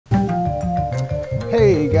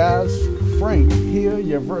Hey guys, Frank here,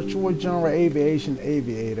 your virtual general aviation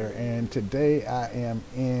aviator, and today I am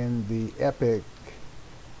in the Epic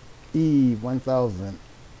E1000,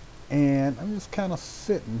 and I'm just kind of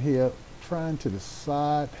sitting here trying to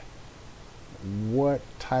decide what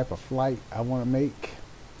type of flight I want to make,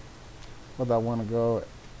 whether I want to go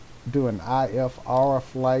do an IFR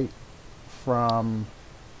flight from,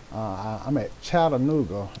 I'm at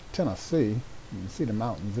Chattanooga, Tennessee. You can see the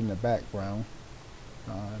mountains in the background.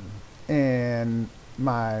 And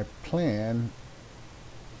my plan,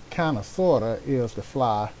 kind of sorta, is to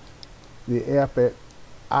fly the Epic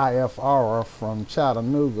IFR from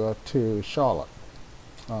Chattanooga to Charlotte,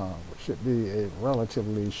 which should be a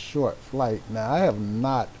relatively short flight. Now, I have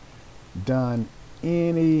not done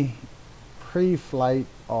any pre-flight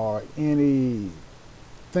or any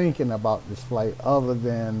thinking about this flight other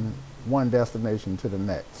than one destination to the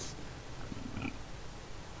next.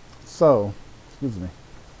 So, excuse me.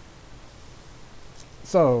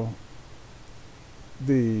 So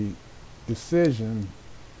the decision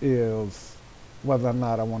is whether or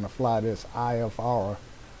not I want to fly this IFR or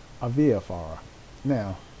VFR.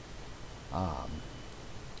 Now,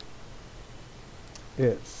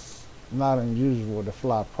 it's not unusual to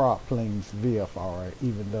fly prop planes VFR,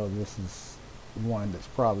 even though this is one that's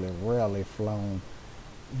probably rarely flown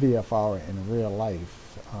VFR in real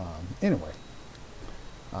life. Anyway,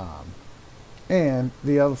 and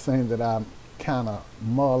the other thing that I'm kind of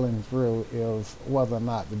mulling through is whether or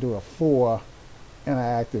not to do a 4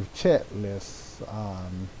 interactive chat list,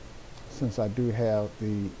 since I do have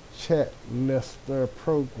the chat lister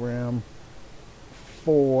program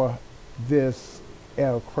for this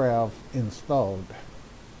aircraft installed.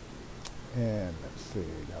 And let's see,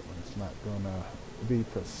 that one's not gonna be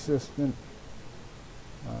persistent.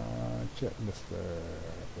 Chat lister,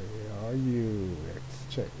 where are you?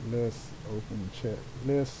 Check list, open chat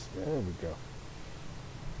list, there we go.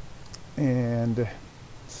 And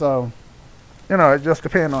so, you know, it just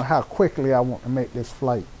depends on how quickly I want to make this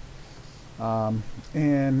flight.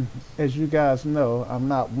 And as you guys know, I'm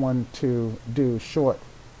not one to do short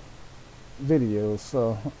videos,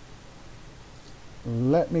 so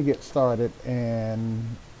let me get started,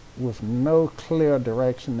 and with no clear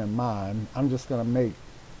direction in mind, I'm just going to make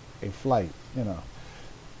a flight, you know.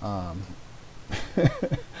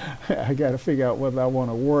 I got to figure out whether I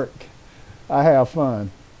want to work or have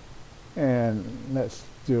fun, and let's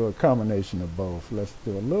do a combination of both. Let's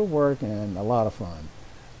do a little work and a lot of fun.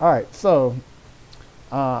 All right, so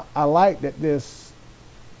I like that this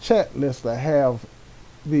chat list I have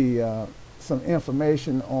the some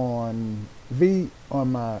information on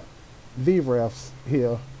my VREFs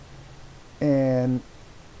here, and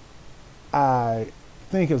I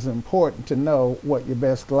think it's important to know what your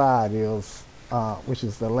best glide is, which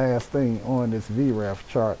is the last thing on this VREF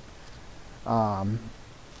chart,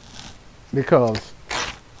 because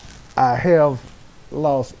I have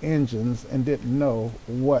lost engines and didn't know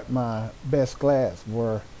what my best glides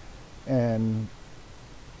were, and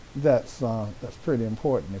that's pretty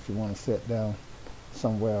important if you want to sit down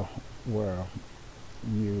somewhere where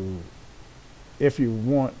if you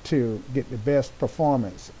want to get the best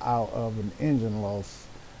performance out of an engine loss,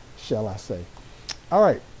 shall I say. All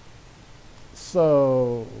right,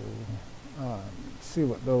 so see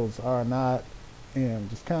what those are not, and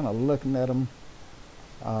just kind of looking at them.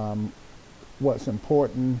 What's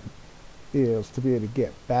important is to be able to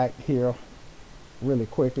get back here really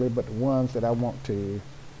quickly, but the ones that I want to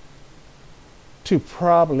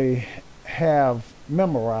probably have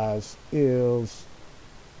memorized is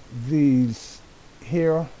these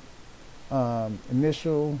here.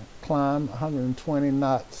 Initial climb 120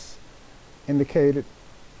 knots indicated,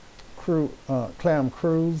 climb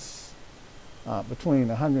cruise between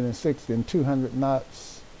 160 and 200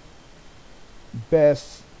 knots,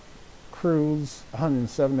 best cruise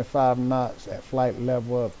 175 knots at flight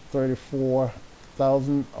level of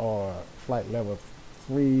 34,000 or flight level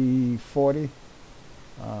 340,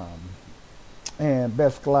 and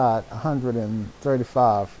best glide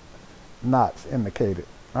 135 knots indicated.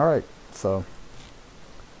 All right, so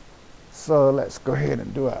let's go ahead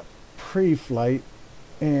and do a pre-flight,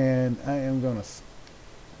 and I am gonna,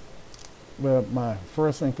 well, my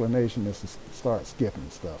first inclination is to start skipping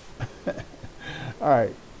stuff. All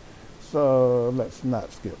right, so let's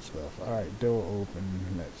not skip stuff. All right, door open,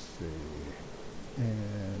 let's see,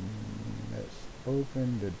 and let's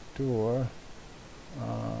open the door.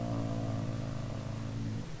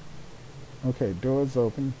 Okay, door's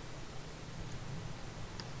open.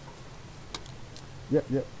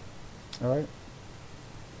 Yep. All right,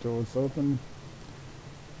 door's open.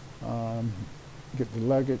 Get the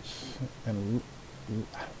luggage and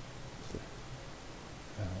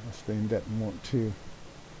This thing doesn't want to.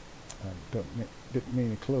 Didn't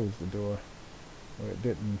mean to close the door. Well, it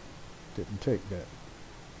didn't take that.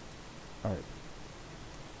 All right.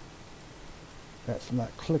 That's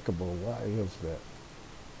not clickable. Why is that?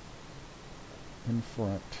 In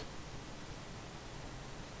front.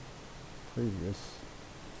 Previous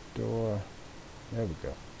door. There we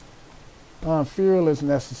go. Fuel is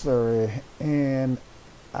necessary, and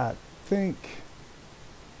I think,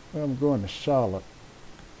 well, I'm going to Charlotte.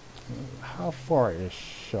 How far is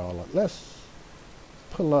Charlotte? Let's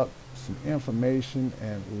pull up some information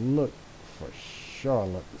and look for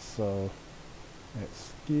Charlotte. So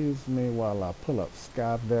excuse me while I pull up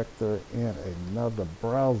SkyVector in another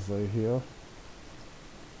browser here.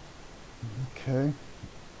 Okay.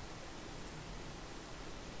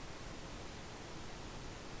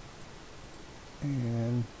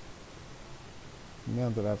 And now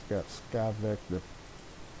that I've got SkyVector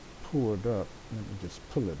pulled up, let me just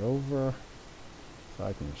pull it over so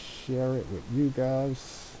I can share it with you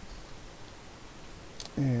guys.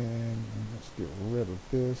 And let's get rid of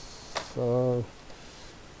this.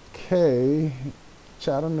 Okay,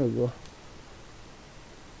 Chattanooga.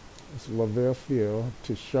 It's Lavelle Field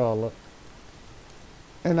to Charlotte.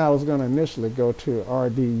 And I was going to initially go to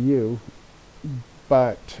RDU,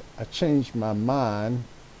 but I changed my mind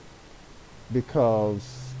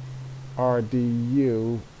because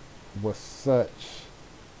RDU was such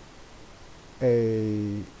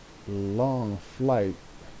a long flight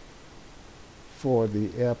for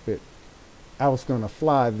the Epic. I was going to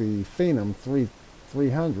fly the Phenom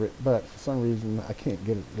 300, but for some reason I can't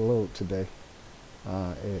get it to load today.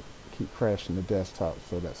 It keep crashing the desktop,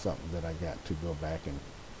 so that's something that I got to go back and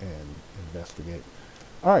investigate.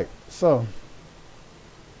 All right, so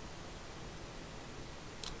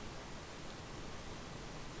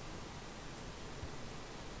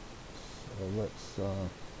let's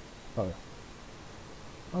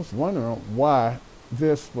I was wondering why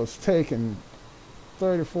this was taking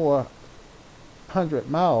 3,400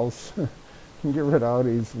 miles to get rid of all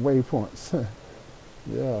these waypoints.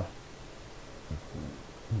 Yeah.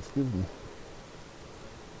 Excuse me.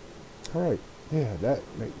 All right. Yeah, that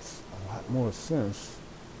makes a lot more sense.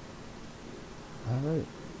 All right.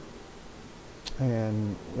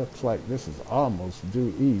 And looks like this is almost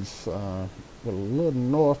due east, with a little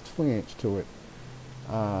north twinge to it.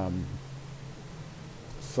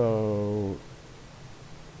 So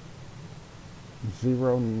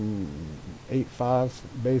 0.85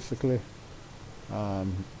 basically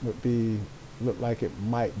look like it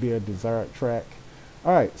might be a desired track.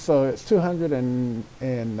 All right, so it's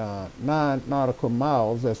 209 nautical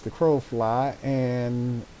miles as the crow fly,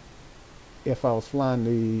 and if I was flying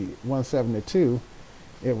the 172,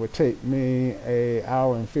 it would take me an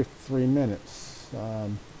hour and 53 minutes.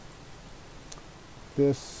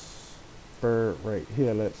 This bird right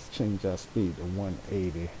here, let's change our speed to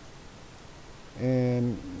 180.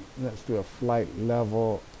 And let's do a flight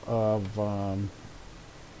level of, we'll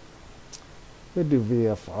do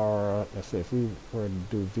VFR. Let's say if we were to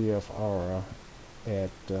do VFR at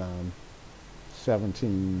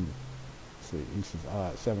 17, let's see, east is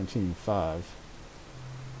odd, 17.5,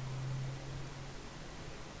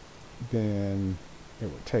 then it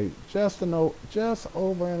would take just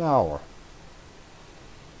over an hour.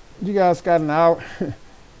 You guys got an hour.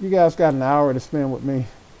 You guys got an hour to spend with me.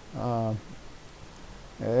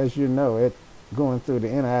 As you know, going through the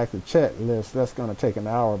interactive chat list, that's going to take an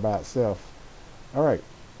hour by itself. All right.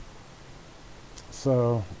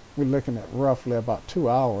 So we're looking at roughly about 2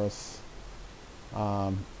 hours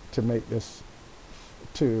to make this,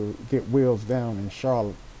 to get wheels down in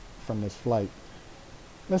Charlotte from this flight.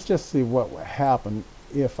 Let's just see what would happen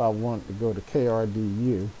if I want to go to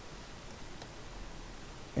KRDU.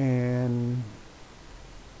 And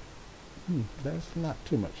that's not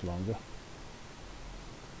too much longer.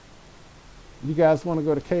 You guys want to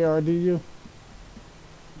go to KRDU?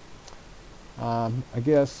 I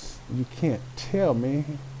guess you can't tell me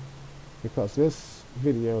because this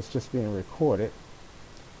video is just being recorded.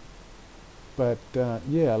 But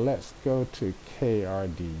yeah, let's go to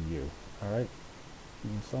KRDU. All right.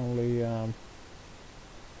 It's only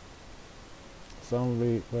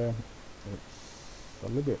well, it's a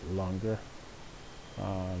little bit longer.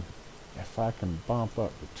 If I can bump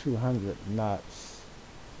up to 200 knots,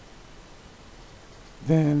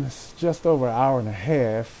 then it's just over an hour and a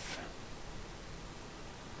half.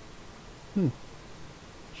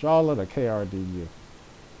 Charlotte or KRDU?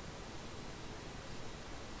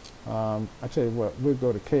 I tell you what, we'll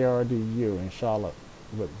go to KRDU, and Charlotte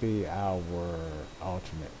would be our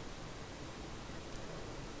alternate.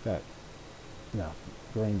 That No,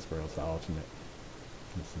 Greensboro's the alternate.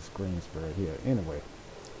 This is Greensboro here. Anyway,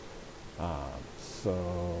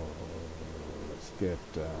 so let's get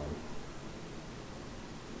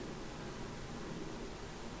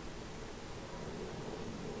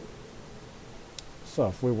so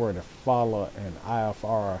if we were to follow an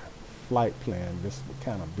IFR flight plan, this would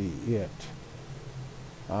kind of be it.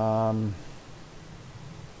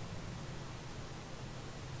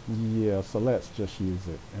 Yeah, so let's just use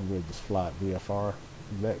it and we'll just fly at VFR.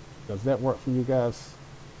 Does that work for you guys?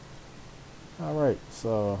 All right,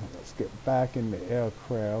 so let's get back in the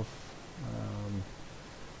aircraft.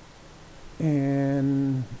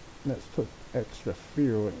 And let's put extra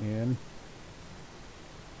fuel in.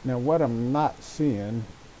 Now what I'm not seeing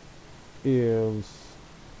is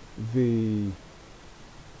the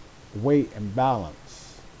weight and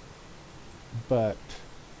balance, but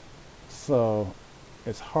so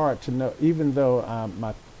it's hard to know, even though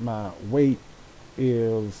my weight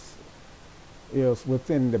is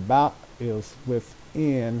within the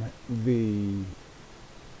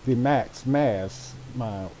max mass.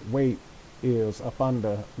 My weight is up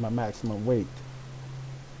under my maximum weight.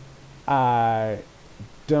 I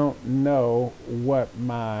don't know what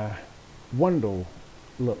my window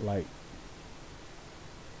look like.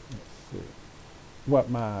 Let's see what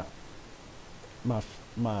my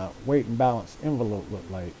weight and balance envelope look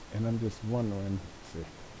like, and I'm just wondering,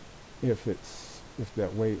 if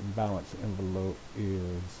that weight and balance envelope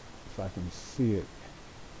is, if I can see it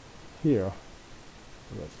here.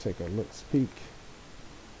 Let's take a look's peek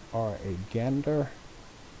or a gander,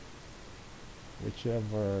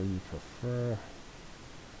 whichever you prefer.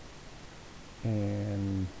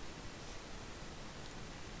 And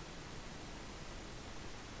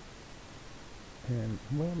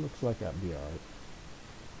well, it looks like I'll be all right.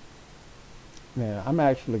 Now I'm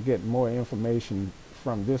actually getting more information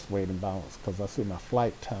from this weight and balance because I see my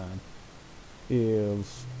flight time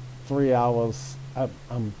is 3 hours.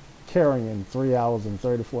 I'm carrying 3 hours and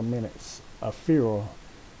 34 minutes of fuel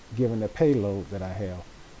given the payload that I have.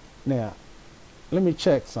 Now let me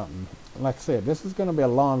check something. Like I said, this is going to be a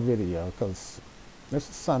long video because this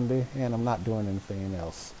is Sunday and I'm not doing anything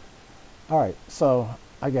else. All right, so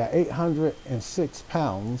I got 806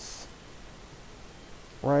 pounds,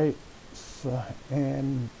 right? So,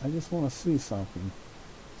 and I just want to see something.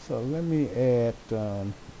 So let me add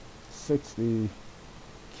 60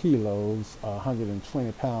 kilos,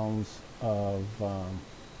 120 pounds of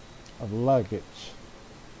luggage.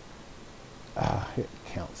 Hit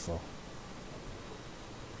cancel.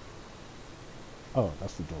 Oh,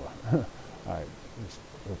 that's the door. All right, let's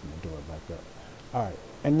open the door back up. All right,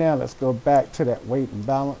 and now let's go back to that weight and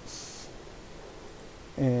balance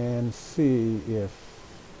and see if,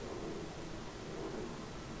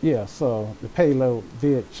 yeah, so the payload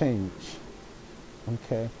did change.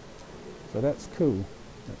 Okay, so that's cool.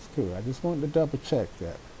 That's cool. I just wanted to double check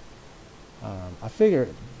that. I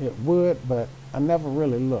figured it would, but I never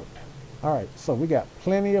really looked. All right, so we got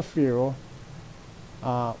plenty of fuel.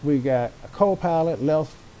 We got a co-pilot,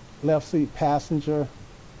 left seat passenger.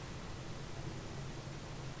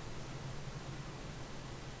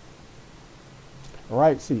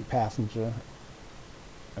 Right seat passenger.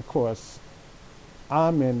 Of course,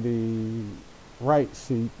 I'm in the right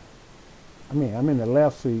seat. I'm in the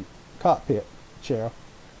left seat cockpit chair.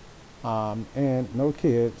 And no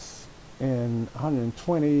kids, and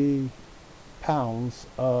 120 pounds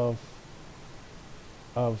of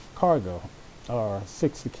cargo, or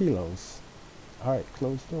 60 kilos. All right,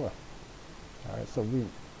 close door. All right, so we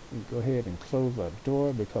go ahead and close our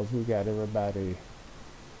door because we got everybody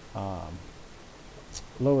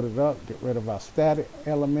loaded up, get rid of our static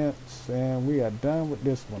elements, and we are done with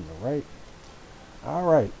this one, right? All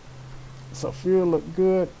right, so fuel look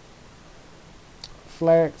good.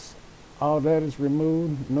 Flags, all that is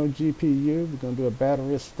removed, no GPU. We're gonna do a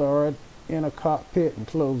battery start in a cockpit and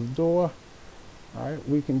close the door. All right,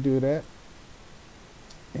 we can do that.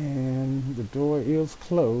 And the door is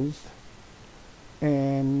closed.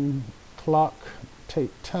 And clock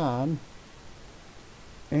take time.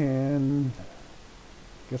 And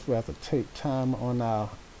guess we have to take time on our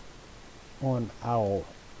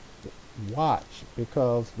watch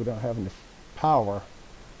because we don't have any power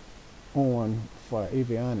on for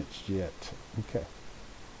avionics yet. Okay.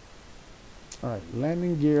 All right,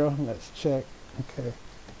 landing gear, let's check. Okay,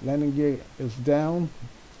 landing gear is down.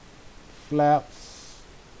 Flaps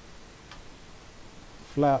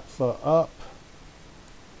are up.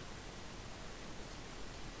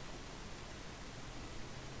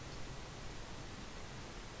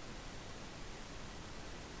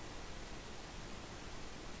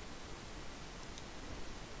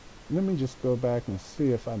 let me just go back and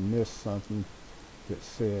see if I missed something that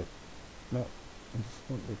said, no, I just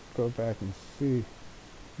want to go back and see,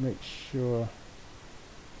 make sure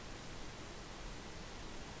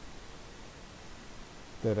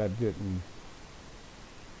that I didn't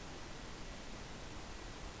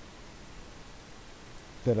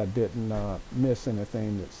miss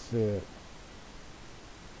anything that said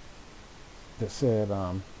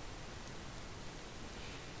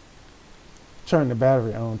turn the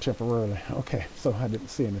battery on temporarily. Okay, so I didn't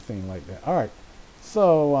see anything like that. All right,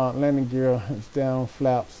 so landing gear is down,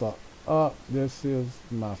 flaps are up. This is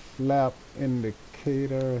my flap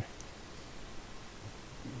indicator.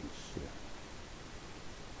 Let's see.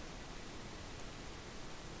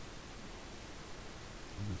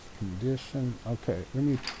 This condition. Okay, let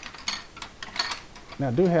me. Now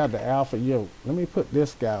I do have the alpha yoke. Let me put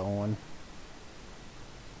this guy on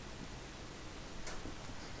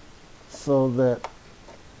so that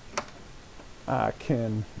I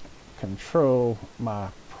can control my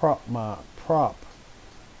prop,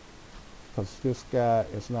 because this guy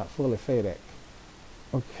is not fully FADEC.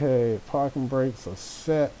 Okay, parking brakes are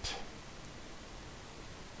set.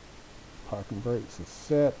 Parking brakes are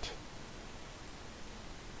set.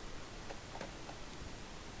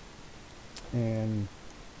 And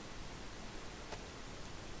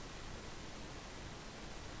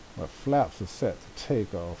my flaps are set to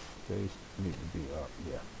take off. They need to be up,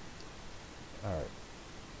 yeah. All right.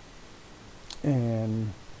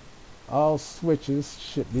 And all switches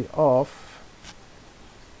should be off.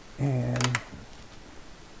 And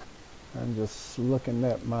I'm just looking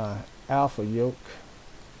at my alpha yoke.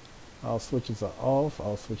 All switches are off.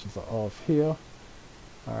 All switches are off here.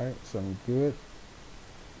 All right, so I'm good.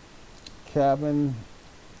 Cabin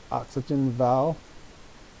oxygen valve.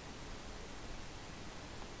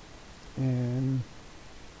 And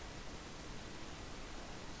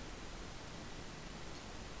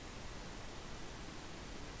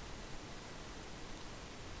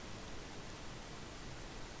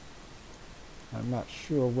I'm not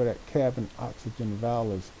sure where that cabin oxygen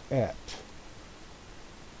valve is at.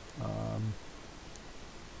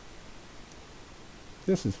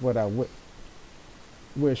 This is what I would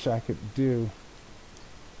wish I could do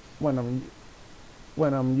when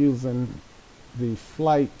I'm using the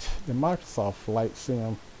Microsoft Flight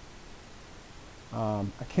Sim. I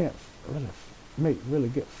can't really make really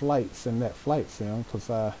good flights in that Flight Sim because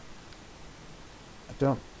I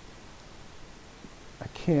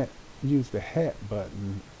can't use the hat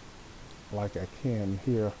button like I can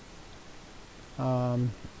here.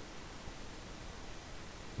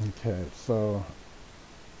 Okay, so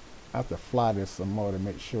I have to fly this some more to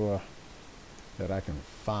make sure that I can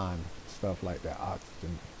find stuff like that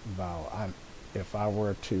oxygen valve. If I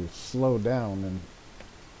were to slow down, and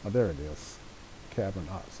oh, there it is, cabin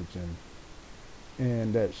oxygen,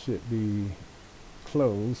 and that should be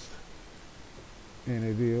closed, and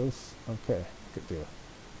it is. Okay, good deal.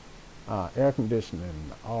 Air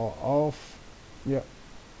conditioning all off. Yep.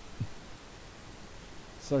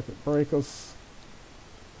 Circuit breakers.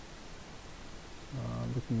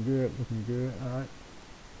 Looking good, looking good. All right.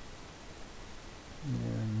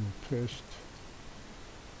 And pushed.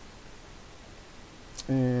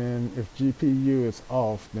 And if GPU is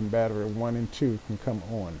off, then battery 1 and 2 can come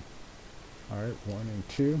on. All right, 1 and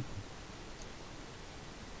 2.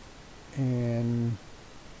 And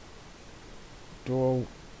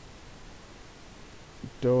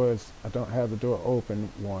doors, I don't have the door open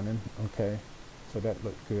warning. Okay, so that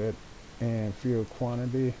looked good. And fuel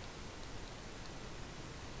quantity,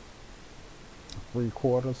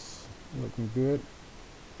 3/4, looking good.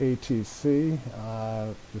 ATC,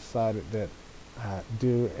 I decided that I'd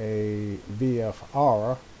do a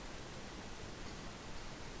VFR,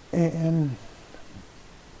 and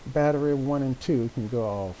battery 1 and 2 can go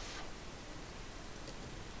off.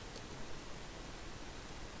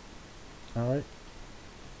 All right.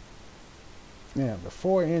 Now,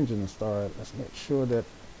 before engine start, let's make sure that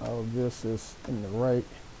all of this is in the right.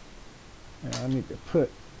 And I need to put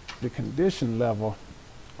the condition level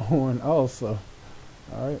on also.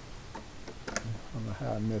 All right. I don't know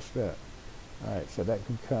how I missed that. All right, so that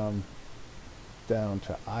can come down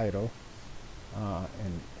to idle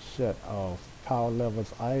and shut off. Power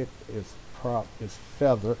levels prop is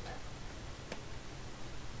feathered,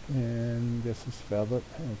 and this is feathered.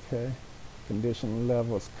 Okay. Condition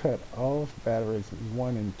levels cut off. Batteries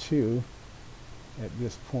 1 and 2 at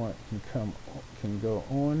this point can go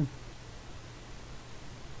on.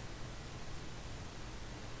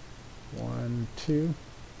 1, 2,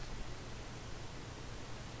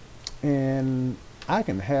 and I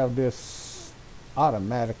can have this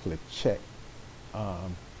automatically check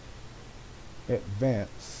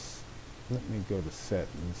advance. Let me go to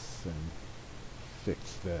settings and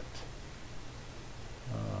fix that.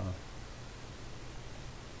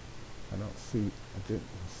 I didn't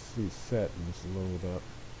see settings load up.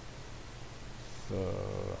 So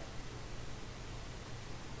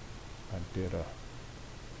I did a,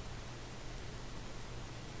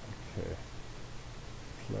 okay,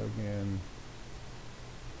 plug in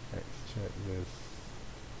X checklist.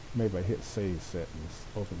 Maybe I hit save settings,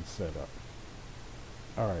 open setup.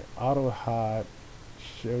 Alright, auto hide,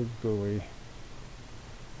 show GUI,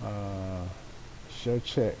 show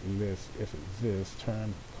checklist if it exists,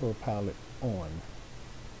 turn Copilot on.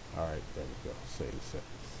 Alright, there we go, save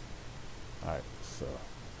settings. Alright, so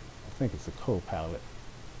I think it's a Copilot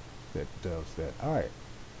that does that. Alright,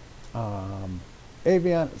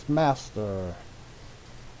 Avionics Master,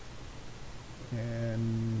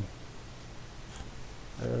 and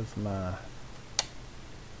there's my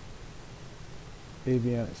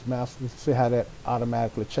Avionics Master. See how that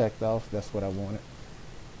automatically checked off? That's what I wanted.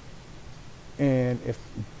 And if,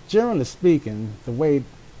 generally speaking, the way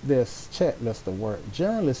this checklist will work,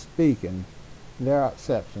 generally speaking, there are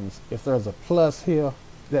exceptions. If there's a plus here,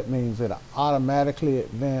 that means it'll automatically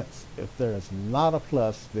advance. If there's not a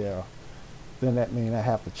plus there, then that means I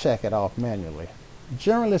have to check it off manually.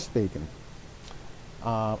 Generally speaking.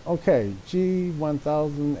 Okay,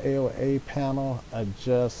 G1000 AOA panel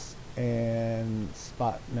adjust and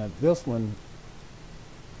spot. Now this one,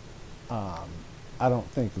 I don't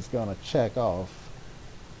think it's going to check off,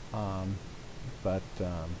 but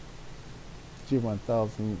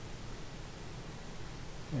G1000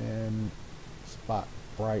 and spot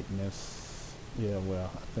brightness. Yeah, well,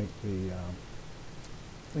 I think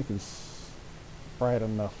it's bright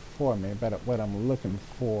enough for me. But what I'm looking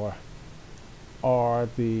for are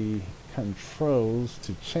the controls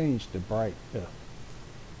to change the brightness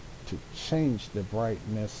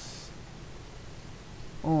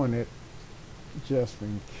on it, just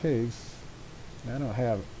in case. I don't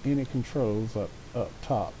have any controls up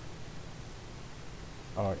top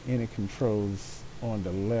or any controls on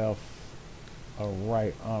the left or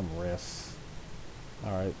right armrest.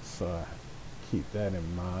 Alright, so keep that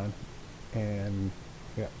in mind. And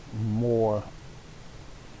got more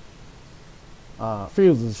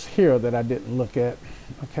fuses here that I didn't look at.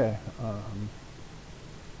 Okay.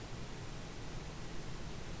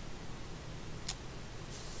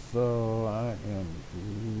 So I am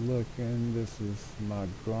looking. This is my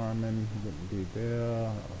Garmin. Wouldn't be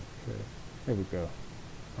there. Okay. Here we go.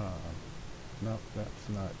 No, that's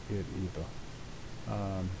not it either.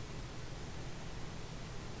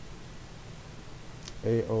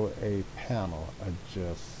 AOA panel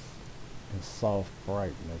adjust and soft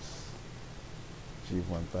brightness.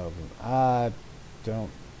 G1000. I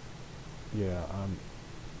don't. Yeah,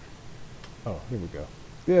 oh, here we go.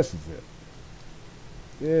 This is it.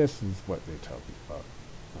 This is what they're talking about.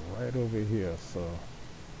 Right over here. So,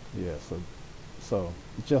 yeah. So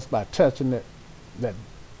just by touching it, that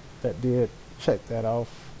did check that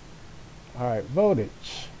off. All right,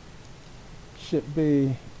 voltage should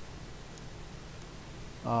be.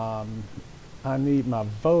 I need my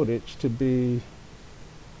voltage to be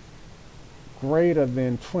greater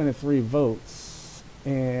than 23 volts,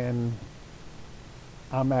 and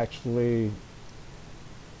I'm actually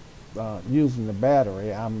using the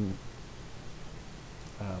battery. I'm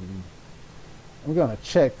going to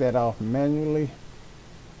check that off manually.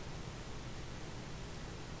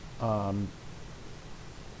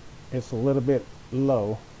 It's a little bit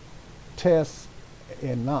low. Test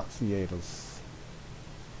enunciators.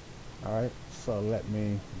 Alright, so let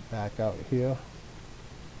me back out here.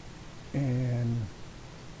 And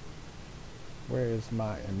where is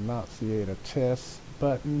my enunciator test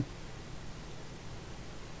button?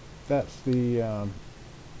 That's the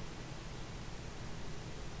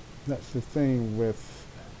thing with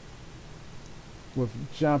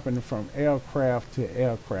jumping from aircraft to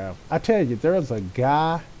aircraft. I tell you, there's a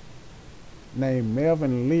guy named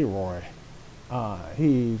Melvin Leroy.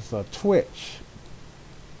 He's a Twitch.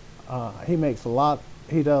 He does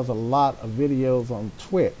a lot of videos on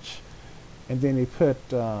Twitch, and then he put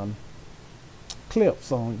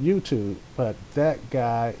clips on YouTube. But that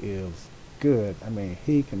guy is good. I mean,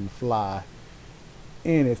 he can fly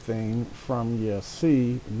anything from your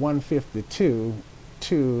C-152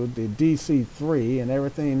 to the DC-3 and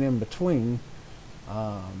everything in between.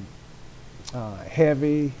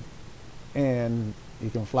 Heavy, and you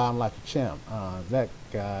can fly him like a champ. That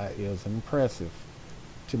guy is impressive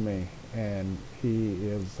to me, and he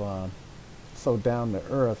is so down to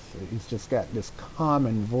earth. He's just got this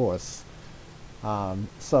common voice.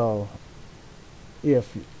 So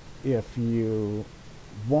if if you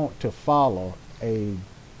want to follow a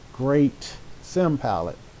great sim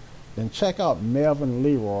pilot, then check out Melvin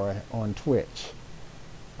Leroy on Twitch.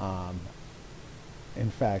 In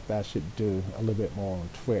fact, I should do a little bit more on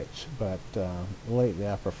Twitch, but lately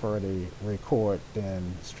I prefer to record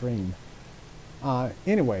than stream.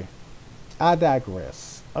 Anyway, I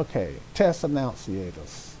digress. Okay, test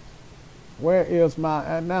annunciators. Where is my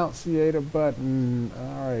annunciator button?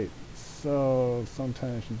 All right, so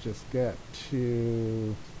sometimes you just got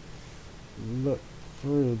to look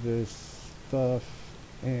through this stuff,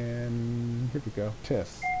 and here we go,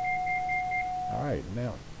 test. All right,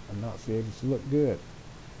 now annunciators look good.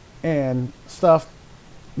 And stuff,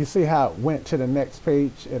 you see how it went to the next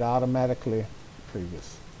page? It automatically,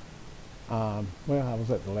 previous. Well, I was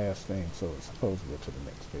at the last thing, so it's supposed to go to the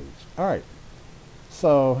next page. All right.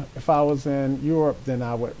 So if I was in Europe, then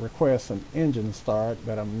I would request an engine start,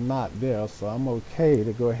 but I'm not there, so I'm okay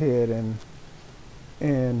to go ahead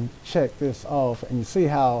and check this off. And you see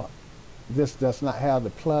how this does not have the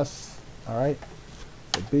plus. All right.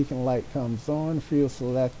 The beacon light comes on. Fuel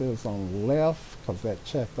selector is on left because that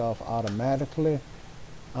checked off automatically.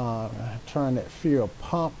 Turn that fuel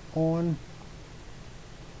pump on.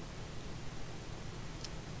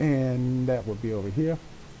 And that would be over here.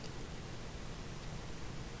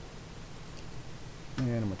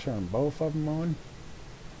 And I'm going to turn both of them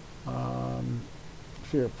on.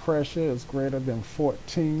 Fuel pressure is greater than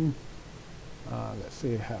 14. Let's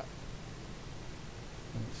see how.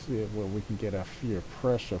 Let's see where we can get our fuel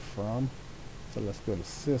pressure from. So let's go to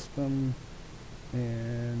system,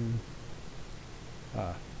 and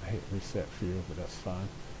I hit reset fuel, but that's fine.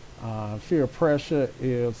 Fuel pressure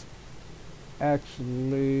is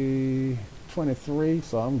actually 23,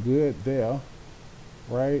 so I'm good there,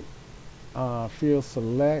 right? Fuel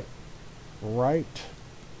select, right,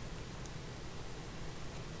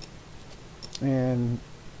 and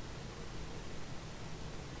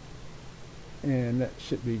that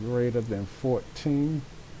should be greater than 14.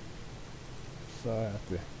 So I have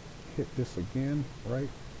to hit this again, right?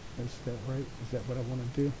 Is that right? Is that what I want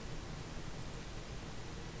to do?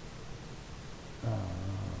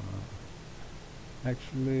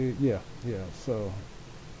 Actually, yeah. So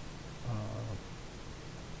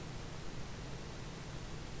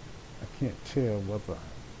I can't tell whether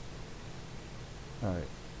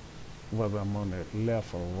I'm on the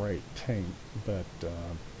left or right tank, but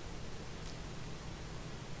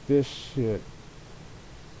this should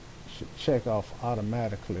check off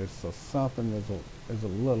automatically. So something is a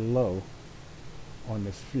little low on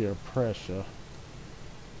this fuel pressure.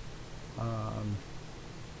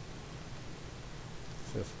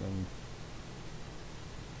 System,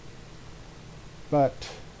 but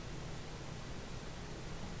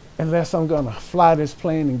unless I'm going to fly this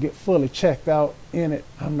plane and get fully checked out in it,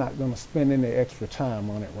 I'm not going to spend any extra time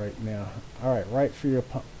on it right now. All right, right fuel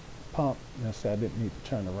pump. Now, see, I didn't need to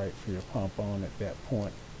turn the right fuel pump on at that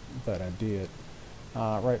point, but I did.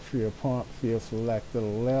 Right fuel pump, fuel select to the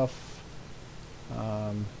left.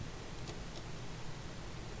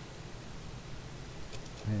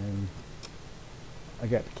 And I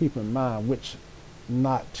got to keep in mind which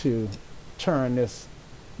not to turn this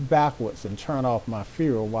backwards and turn off my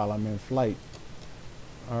fuel while I'm in flight.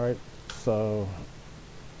 All right, so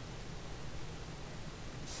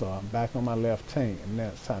I'm back on my left tank, and now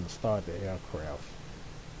it's time to start the aircraft.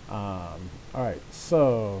 All right,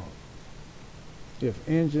 so if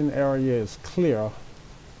engine area is clear,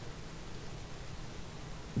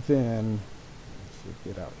 then let's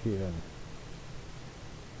get out here and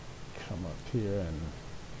come up here and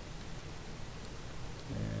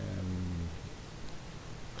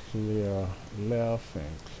clear left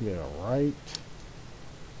and clear right,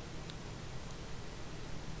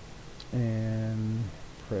 and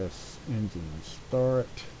press engine start.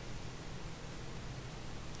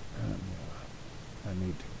 I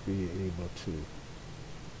need to be able to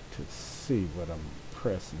see what I'm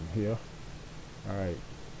pressing here. All right,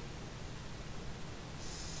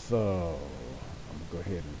 so I'm gonna go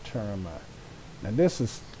ahead and turn my, now this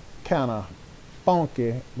is kind of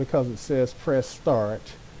funky because it says press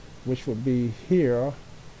start, which would be here,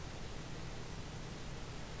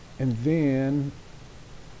 and then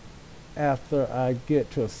after I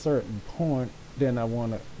get to a certain point, then I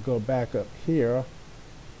want to go back up here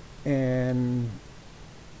and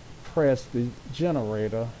press the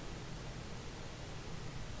generator,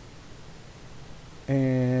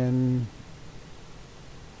 and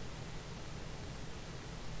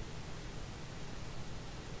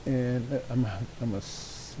I'm gonna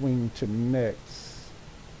swing to next.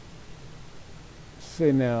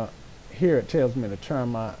 See, now here it tells me to turn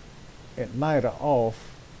my igniter off,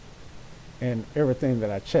 and everything that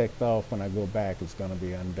I checked off when I go back is going to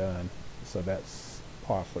be undone. So that's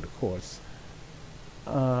par for the course.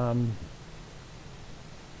 Oh,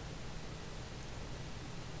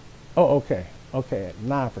 okay. Okay, at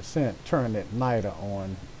 9%, turn that niter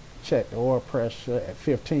on. Check the oil pressure at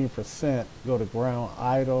 15%, go to ground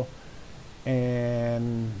idle,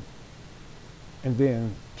 and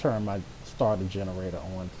then turn my starter generator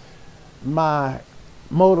on. My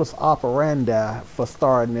modus operandi for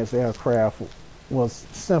starting this aircraft was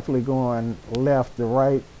simply going left to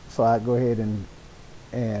right, so I go ahead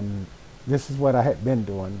and this is what I had been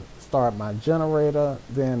doing. Start my generator,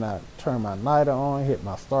 then I turn my niter on, hit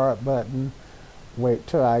my start button, wait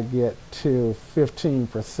till I get to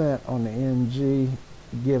 15% on the NG,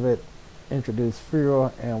 introduce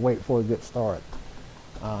fuel, and wait for a good start.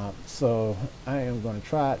 So I am going to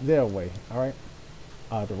try it their way, all right?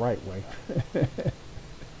 The right way.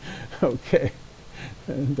 Okay,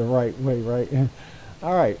 the right way, right?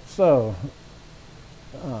 All right, so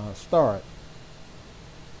start.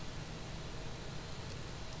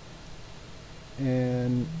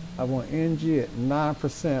 And I want NG at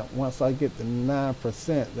 9%. Once I get to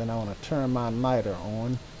 9%, then I want to turn my niter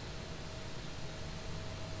on.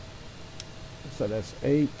 So that's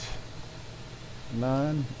 8,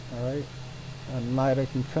 9, all right. A niter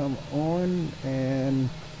can come on, and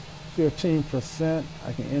 15%,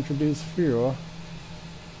 I can introduce fuel.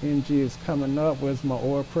 NG is coming up. Where's my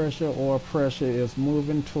oil pressure? Oil pressure is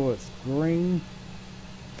moving towards green,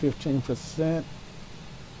 15%.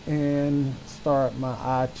 And start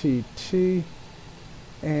my ITT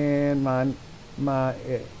and my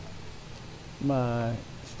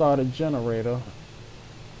starter generator.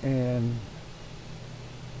 And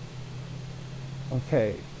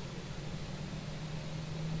okay,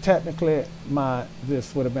 technically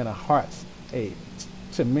this would have been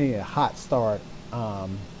to me a hot start,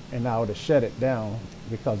 and I would have shut it down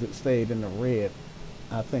because it stayed in the red,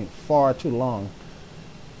 I think, far too long.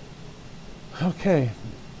 Okay.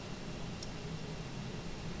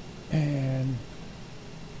 And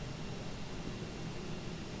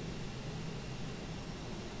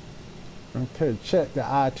okay, check the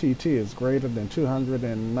ITT is greater than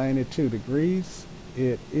 292 degrees.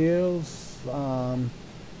 It is.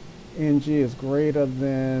 NG is greater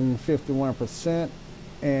than 51%,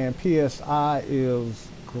 and PSI is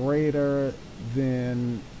greater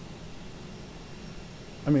than,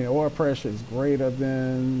 oil pressure is greater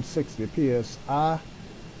than 60 PSI.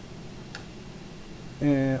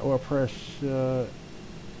 And oil pressure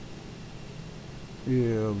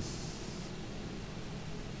is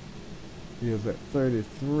at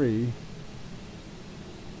 33.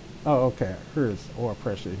 Oh, okay. Here's oil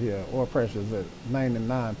pressure here. Oil pressure is at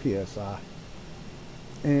 99 PSI.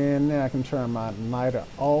 And now I can turn my niter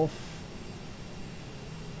off.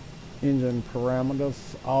 Engine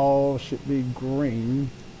parameters all should be green.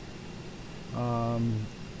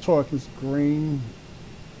 Torque is green.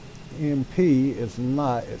 MP is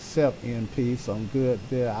not, except MP, so I'm good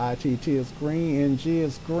there. ITT is green, NG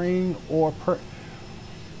is green, or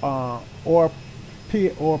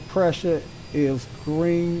pressure is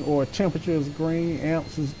green, or temperature is green,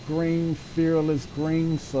 amps is green, fuel is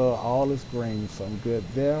green, so all is green, so I'm good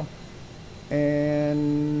there.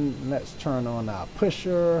 And let's turn on our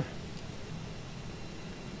pusher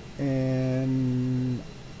and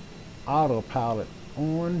autopilot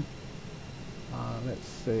on. Let's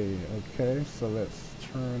see, okay, so let's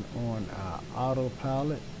turn on our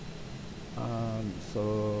autopilot.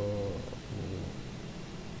 So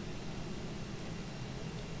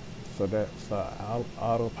that's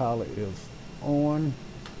autopilot is on,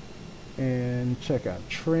 and check out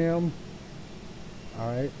trim. All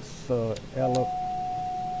right, so let's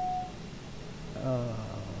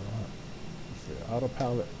see,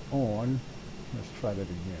 autopilot on. Let's try that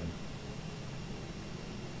again.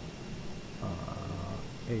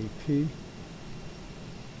 AP.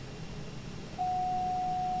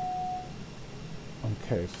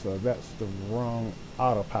 Okay, so that's the wrong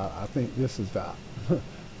autopilot. I think this is the, I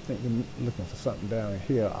think we're looking for something down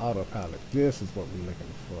here, autopilot. This is what we're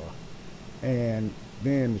looking for. And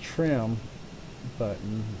then the trim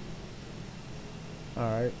button. All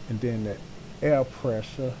right, and then the air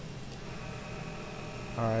pressure.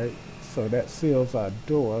 All right, so that seals our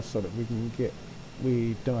door so that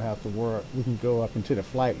we don't have to work. We can go up into the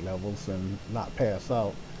flight levels and not pass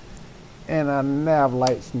out. And our nav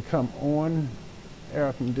lights can come on.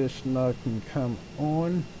 Air conditioner can come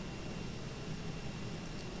on.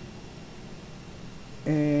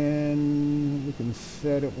 And we can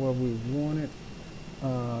set it where we want it.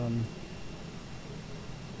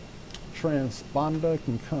 Transponder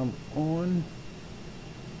can come on.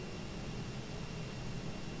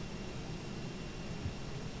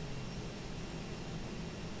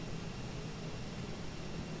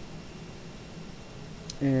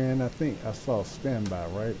 And I think I saw standby,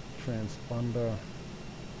 right? Transponder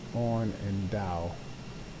on and dial.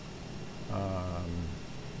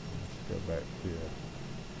 Let's go back here.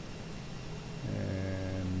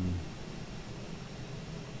 And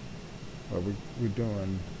what we're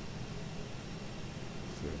doing,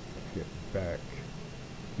 so hit back,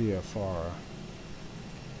 BFR,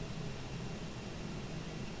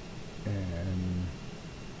 and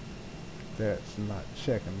that's not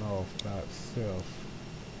checking off by itself.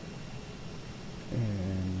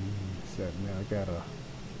 And so now I gotta,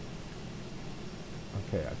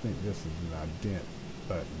 okay, I think this is an ident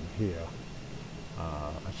button here.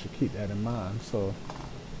 I should keep that in mind, so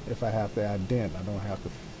if I have to ident, I don't have to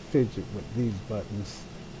fidget with these buttons.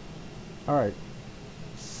 Alright,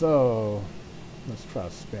 so let's try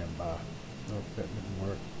standby. Nope, that didn't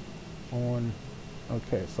work. On.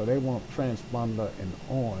 Okay, so they want transponder and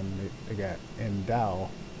on. They got and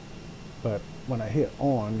dial, but when I hit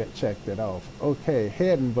on, that checked it off. Okay,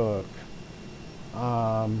 heading book.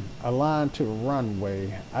 Align to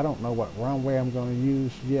runway. I don't know what runway I'm going to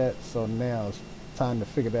use yet, so now it's time to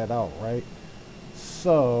figure that out, right?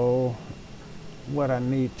 So what I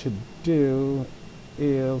need to do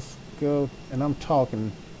is go, and I'm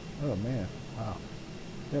talking, oh man, wow,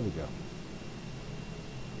 there we go.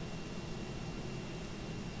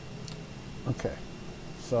 Okay,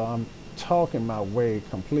 so I'm talking my way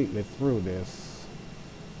completely through this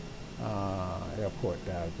airport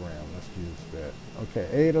diagram. Let's use that. Okay,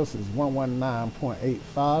 ADOS is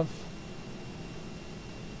 119.85.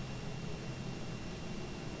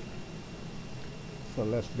 So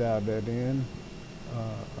let's dial that in.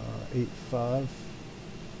 85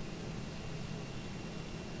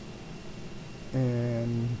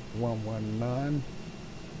 and 119.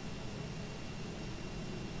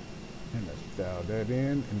 And let's dial that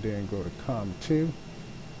in and then go to COM2.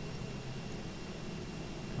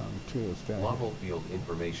 COM2 is down Global here. field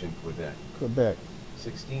information Quebec. Quebec.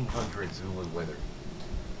 1600 Zulu weather.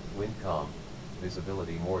 Wind calm.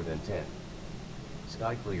 Visibility more than 10.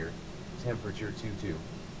 Sky clear. Temperature 22.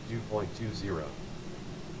 Dew point 20.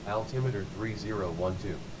 Altimeter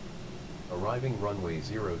 3012. Arriving runway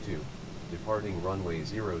 02. Departing runway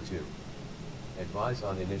 02. Advise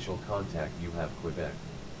on initial contact you have Quebec.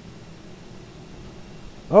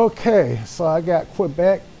 Okay, so I got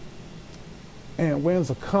Quebec and winds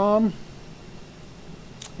are calm.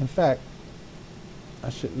 In fact, I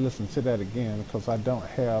should listen to that again because I don't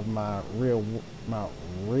have my real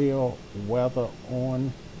weather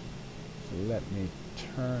on. So let me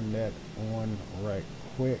turn that on right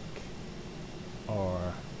quick,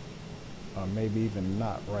 or maybe even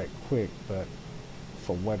not right quick, but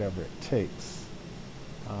for whatever it takes.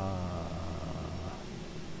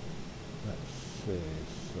 Let's see.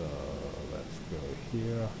 So let's go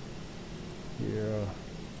here, here.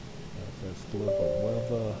 That's global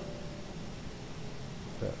weather.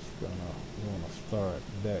 That's gonna want to start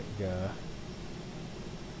that guy,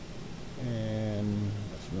 and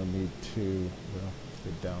that's gonna need to, well, to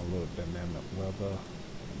download dynamic weather.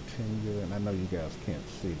 Continue, and I know you guys can't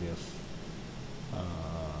see this.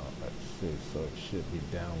 Let's see. So it should be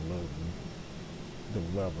downloading the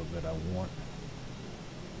weather that I want.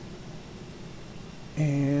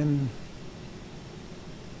 And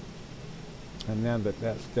now that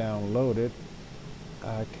that's downloaded,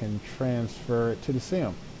 I can transfer it to the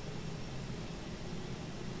sim.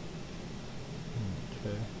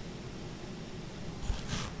 Okay.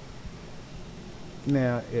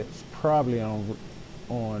 Now it's probably on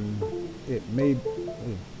it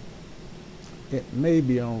may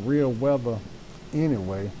be on real weather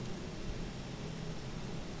anyway.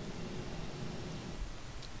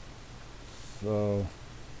 So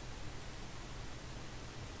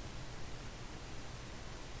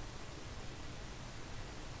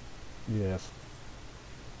yes,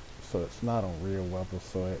 so it's not on real weather,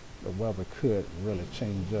 so the weather could really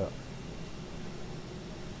change up.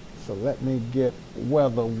 So let me get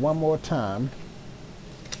weather one more time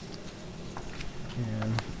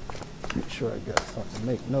and make sure I got something to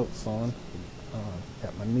make notes on.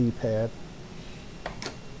 Got my knee pad.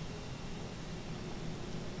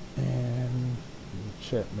 And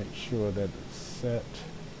check, make sure that it's set.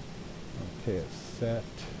 Okay, it's set.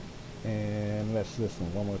 And let's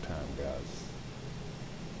listen one more time, guys.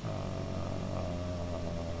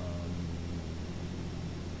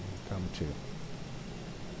 Come to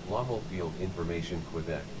Global field information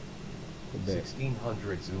Quebec.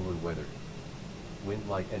 1600 Zulu weather. Wind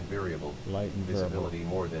light and variable. Light and Visibility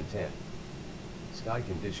more than 10. Sky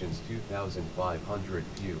conditions 2,500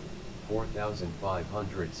 few,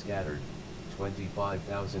 4,500 scattered,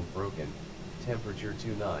 25,000 broken. Temperature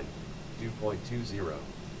 29, 2.20.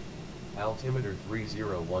 Altimeter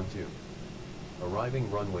 3012. Arriving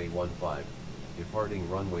runway 15, departing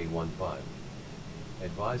runway 15.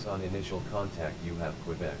 Advise on initial contact, you have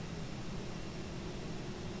Quebec.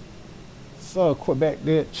 So Quebec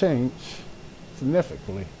did change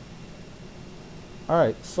significantly.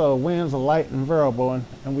 Alright, so winds are light and variable,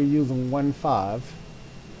 and we're using 1.5.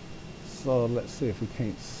 So let's see if we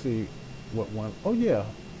can't see what one, oh yeah.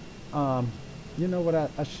 You know what,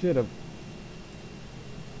 I should have,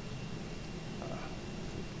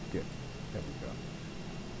 there we go.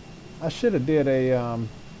 I should have did an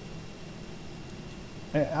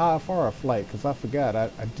IFR flight, because I forgot. I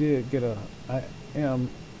did get I am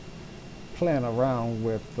playing around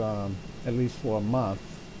with, at least for a month,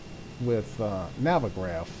 with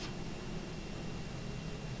Navigraph.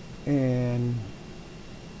 And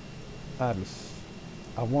I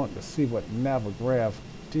want to see what Navigraph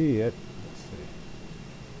did. Let's see.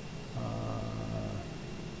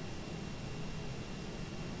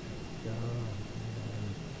 There we go.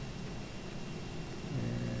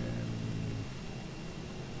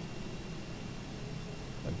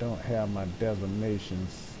 I don't have my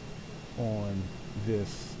designations on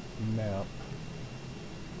this map.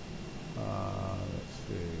 Let's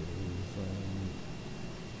see.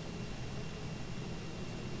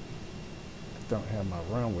 Don't have my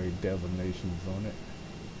runway designations on it.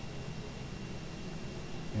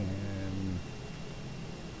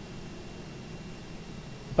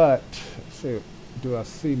 But see, do I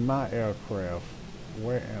see my aircraft?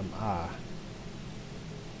 Where am I?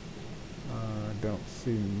 I don't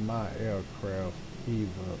see my aircraft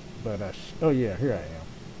either, but oh yeah, here I am.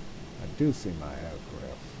 I do see my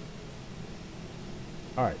aircraft.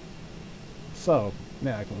 Alright, so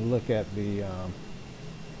now I can look at the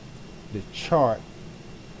chart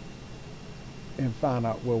and find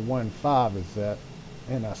out where 1.5 is at,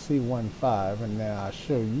 and I see 1.5, and now I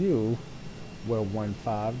show you where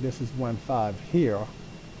 1.5, this is 1.5 here.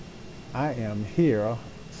 I am here,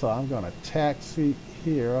 so I'm going to taxi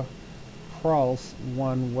here, cross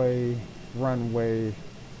runway,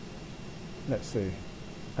 let's see,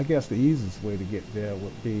 I guess the easiest way to get there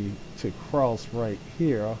would be to cross right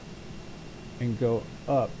here and go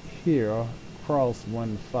up here, cross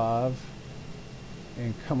 1.5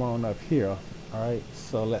 and come on up here. Alright,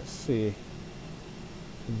 so let's see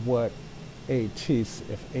what if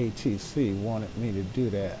ATC wanted me to do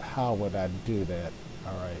that, how would I do that?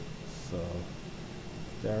 Alright, so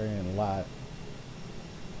therein lie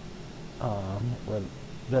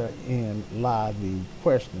therein lie the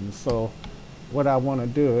question. So what I want to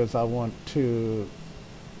do is I want to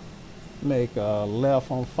make a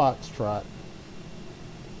left on Foxtrot,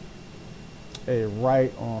 a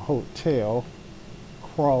right on Hotel,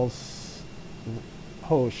 cross,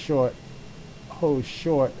 hold short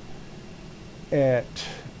at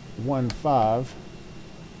 1.5,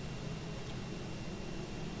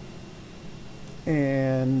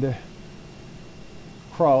 and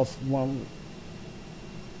cross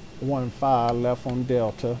 1.5 left on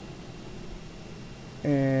Delta,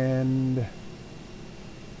 and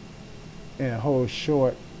hold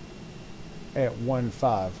short at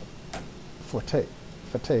 1.5 for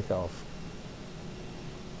takeoff.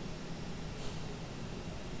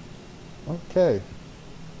 Okay.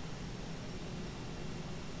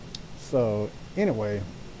 So anyway,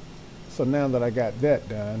 so now that I got that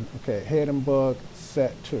done, okay, heading book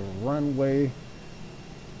set to runway,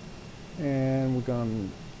 and we're going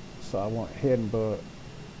to, so I want heading book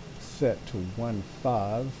set to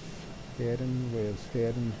 1.5. Heading, where's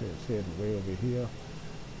heading? It's heading way over here.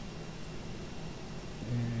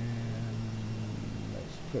 And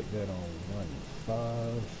let's put that on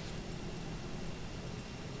 1.5.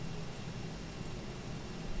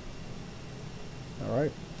 All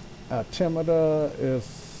right. Altimeter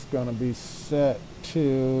is going to be set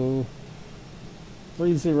to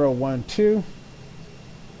 3012.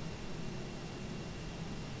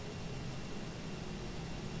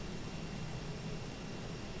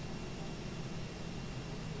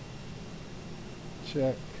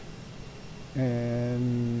 Check.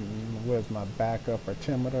 And where's my backup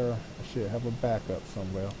altimeter? I should have a backup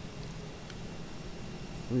somewhere.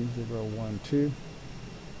 3012.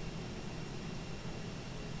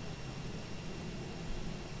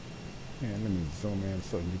 And let me zoom in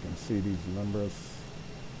so you can see these numbers.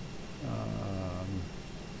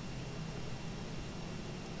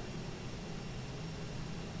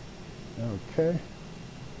 Okay.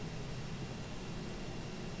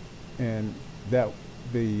 And that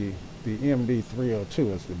the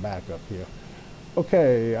MD302 is the backup here.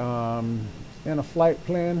 Okay, in a flight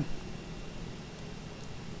plan,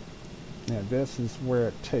 now this is where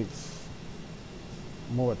it takes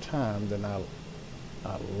more time than I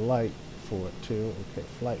like for it to. Okay,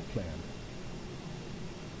 flight plan.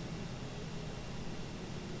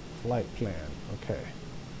 Flight plan, okay.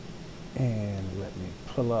 And let me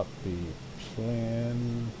pull up the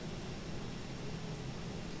plan.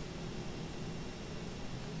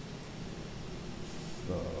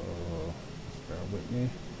 So, bear with me.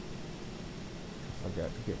 I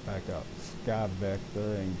got to get back out Sky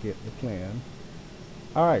Vector and get the plan.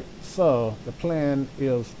 All right, so the plan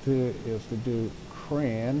is to do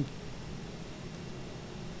CRAN.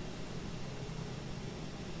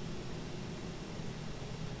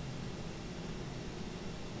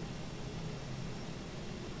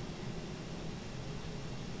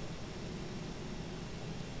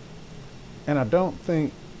 And I don't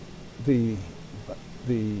think the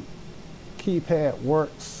keypad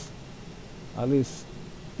works, at least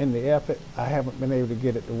in the Epic. I haven't been able to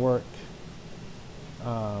get it to work.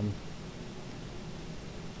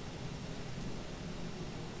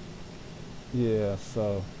 Yeah,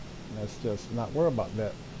 so let's just not worry about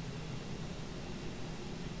that.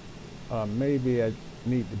 Maybe I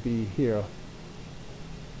need to be here.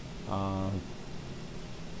 Yeah,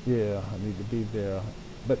 I need to be there.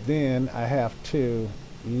 But then I have to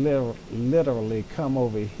literally come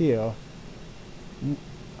over here,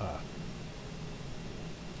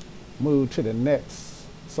 move to the next,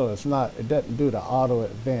 so it doesn't do the auto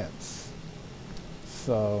advance.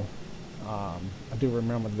 So I do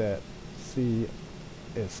remember that. C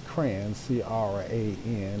is CRAN,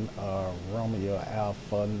 C-R-A-N, Romeo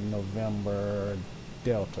Alpha November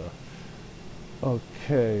Delta.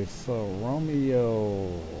 Okay, so Romeo,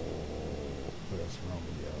 where's Romeo?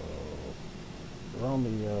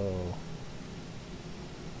 Romeo,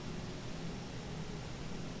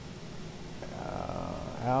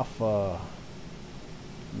 Alpha,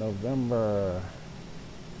 November,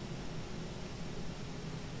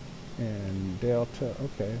 and Delta.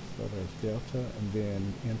 Okay, so there's Delta, and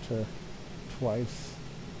then enter twice.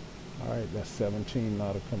 All right, that's 17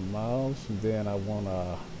 nautical miles. And then I want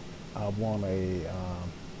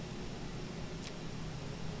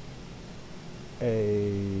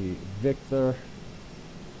a Victor,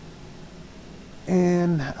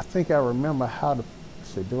 and I think I remember how to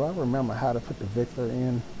see. Do I remember how to put the Victor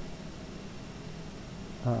in?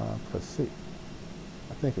 Proceed.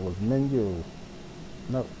 I think it was menu.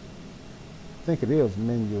 No, I think it is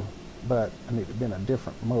menu, but I need to be in a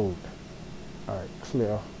different mode. All right,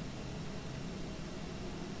 clear.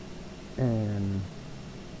 And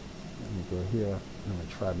let me go here. Let me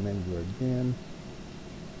try menu again.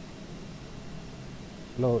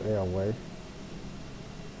 Low airway.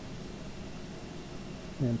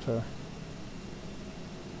 Enter.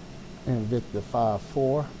 And Victor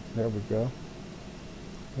 5-4. There we go.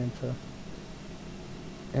 Enter.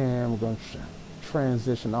 And we're going to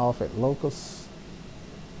transition off at locus.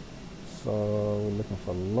 So we're looking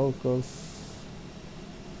for locus.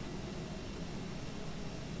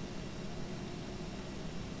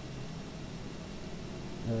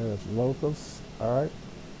 There's locus. All right.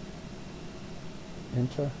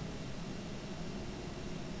 Enter.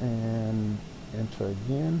 And enter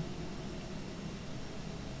again.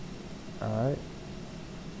 All right.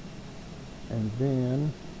 And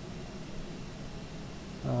then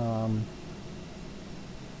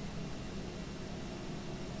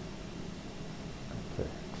okay,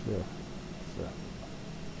 clear. So,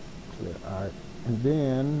 clear. All right. And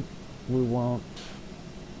then we want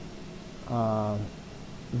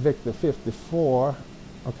Victor 54.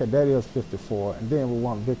 Okay, that is 54. And then we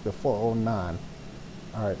want Victor 409.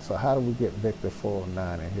 All right, so how do we get Victor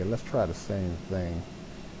 409 in here? Let's try the same thing.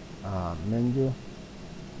 Menu,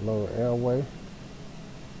 lower airway,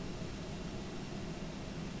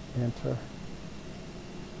 enter.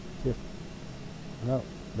 No,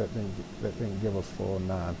 that didn't give us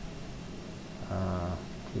 409.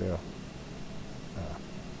 Clear.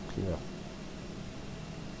 Clear.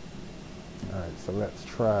 All right, so let's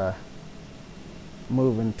try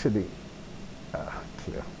moving to the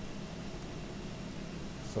clear.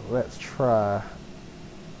 So let's try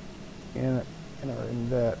entering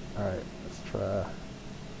that. All right, let's try.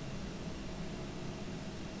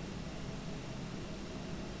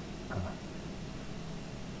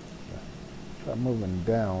 Try moving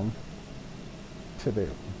down to the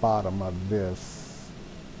bottom of this.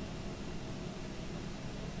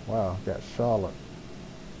 Wow, got Charlotte.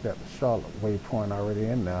 Got the Charlotte waypoint already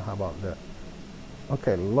in there. How about that?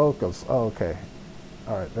 Okay, locals. Oh, okay.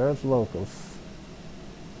 All right, there's locals.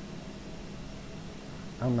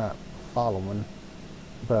 I'm not following,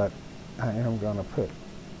 but I am gonna put.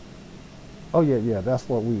 Oh yeah, that's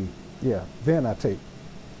what we. Yeah. Then I take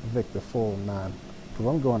Victor 409. because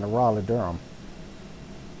I'm going to Raleigh-Durham.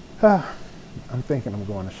 I'm thinking I'm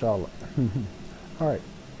going to Charlotte. All right,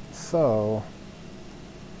 so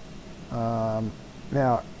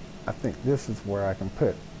now I think this is where I can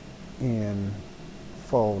put in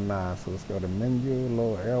fold 9. So let's go to menu,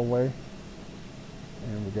 lower airway,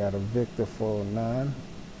 and we got a Victor fold 9.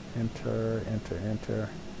 Enter, enter, enter.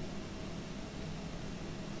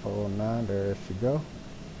 Fold 9, there she go.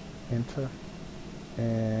 Enter.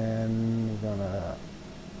 And we're gonna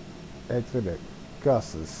exit at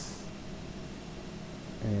Gus's.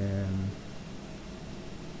 And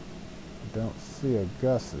don't see a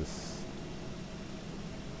Gus's.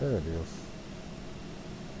 There it is.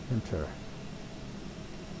 Enter.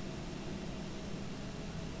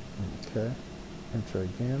 Okay. Enter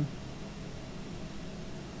again.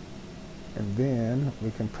 And then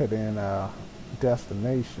we can put in our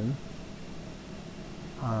destination,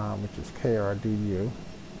 which is KRDU.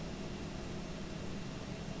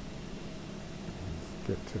 Let's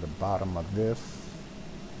get to the bottom of this.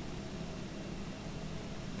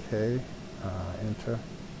 Okay, enter.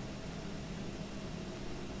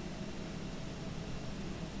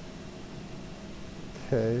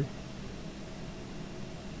 Okay.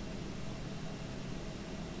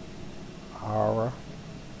 Aura.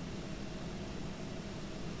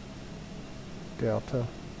 Delta.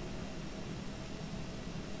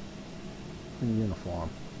 In uniform.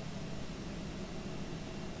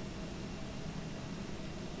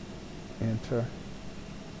 Enter.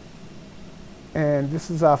 And this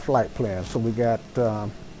is our flight plan. So we got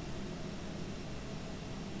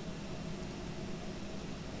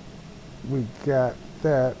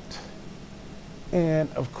that.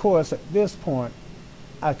 And of course, at this point,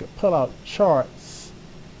 I could pull out charts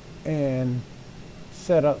and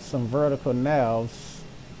set up some vertical navs.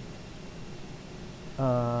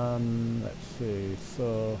 Let's see.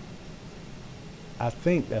 So I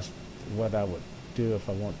think that's what I would do if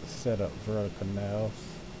I want to set up vertical navs.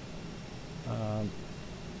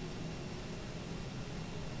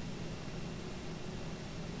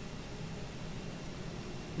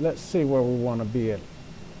 Let's see where we want to be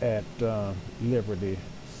at Liberty.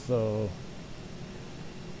 So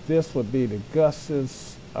this would be the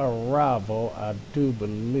Gus's arrival, I do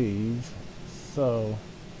believe. So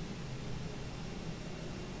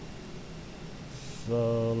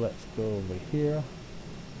let's go over here.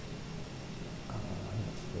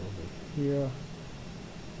 Let's go over here.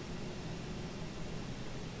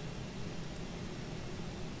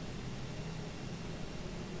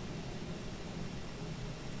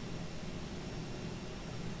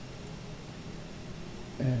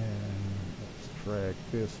 And let's drag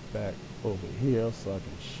this back over here so I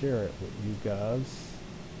can share it with you guys.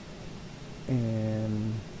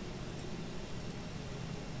 And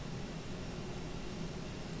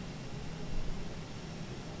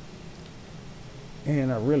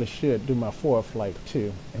I really should do my forward flight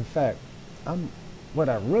too. In fact, what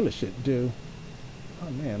I really should do,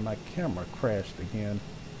 oh man, my camera crashed again.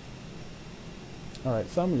 All right,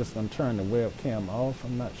 so I'm just gonna turn the webcam off.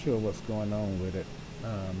 I'm not sure what's going on with it.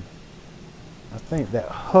 I think that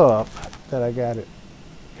hub that I got it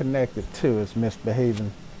connected to is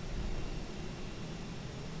misbehaving.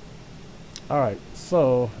 All right,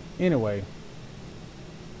 so anyway,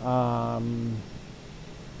 I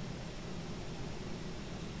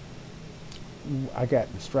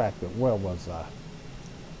got distracted. Where was I?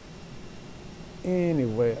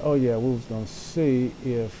 Anyway, oh yeah, we was gonna see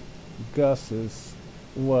if Gus's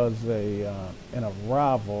was an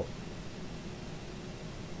arrival.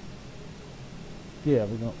 Yeah,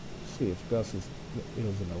 we're gonna see if Gus's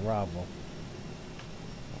is an arrival.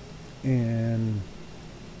 And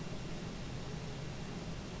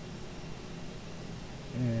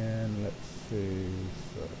let's see,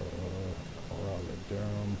 so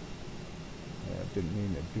Raleigh-Durham. Yeah, I didn't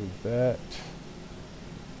mean to do that.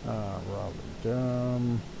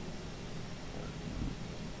 Raleigh-Durham.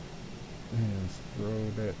 And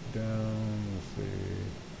scroll that down. Let's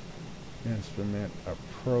see. Instrument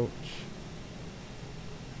approach.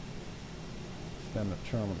 Standard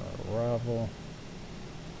terminal arrival.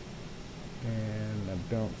 And I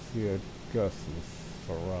don't see a Gus's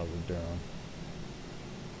for Raleigh-Durham.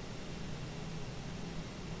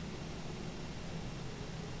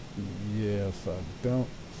 Yes, I don't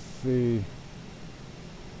see.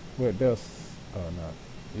 Well, it does. Oh, no.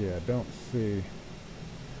 Yeah, I don't see.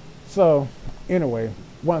 So, anyway,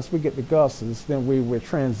 once we get the Gus's, then we would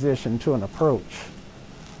transition to an approach.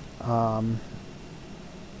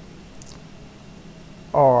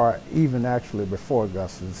 Or even actually before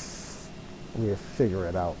Gus's, we'll figure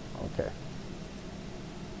it out. Okay.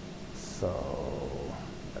 So,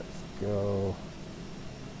 let's go.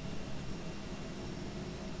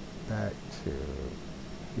 back to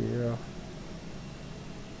here.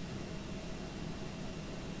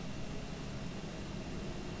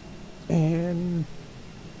 And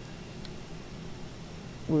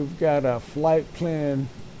we've got a flight plan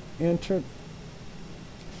entered.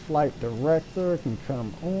 Flight director can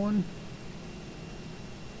come on.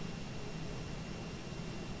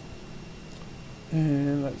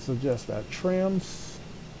 And let's adjust our trims.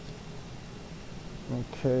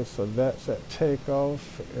 Okay, so that's at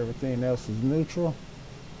takeoff. Everything else is neutral.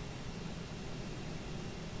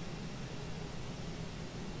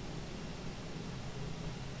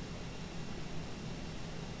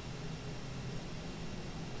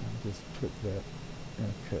 I'll just put that,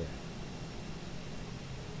 okay.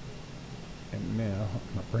 And now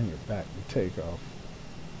I'm gonna bring it back to takeoff.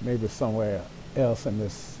 Maybe somewhere else in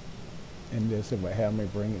this it would have me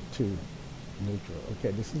bring it to neutral.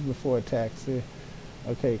 Okay, this is before taxi.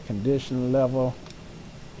 Okay, condition level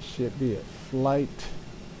should be at flight.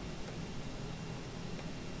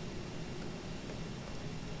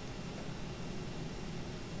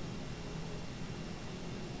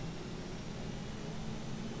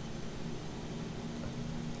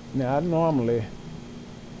 Now I normally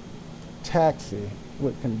taxi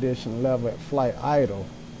with condition level at flight idle.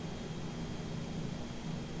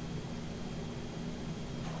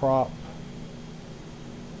 Prop.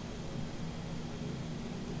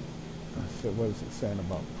 Let's see, what is it saying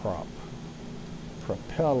about prop?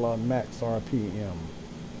 Propeller max RPM.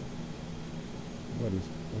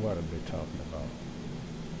 What are they talking about?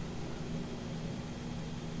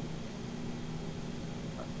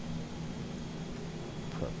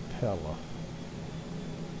 Propeller.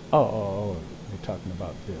 Oh, they're talking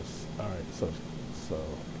about this. All right, so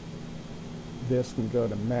this can go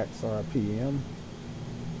to max RPM.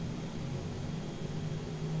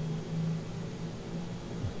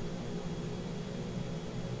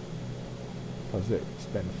 Because it's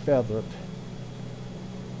been feathered,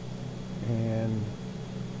 and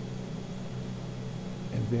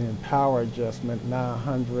then power adjustment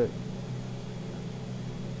 900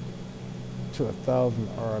 to 1,000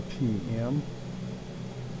 RPM.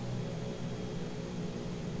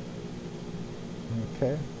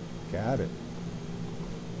 Okay, got it.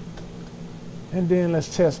 And then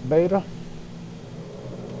let's test beta.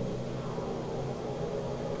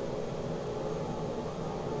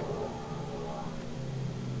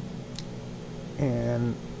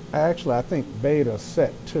 And actually, I think beta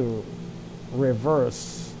set to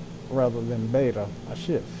reverse rather than beta. I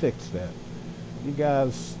should fix that. You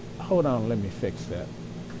guys, hold on, let me fix that.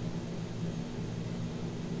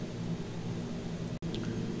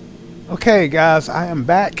 Okay, guys, I am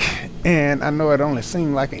back, and I know it only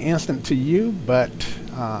seemed like an instant to you, but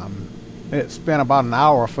it's been about an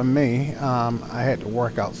hour for me. I had to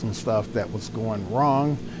work out some stuff that was going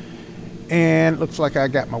wrong. And looks like I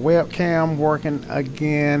got my webcam working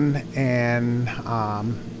again, and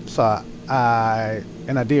so I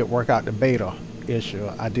did work out the beta issue.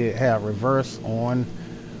 I did have reverse on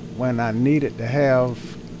when I needed to have.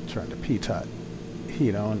 Turn the pitot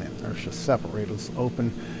heat on and inertia separators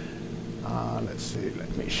open. Let's see.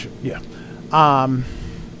 Let me show. Yeah.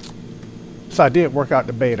 So I did work out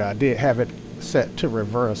the beta. I did have it set to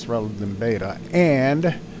reverse rather than beta,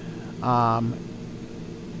 and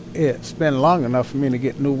it's been long enough for me to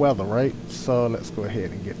get new weather, right? So let's go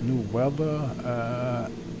ahead and get new weather.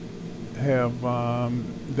 Have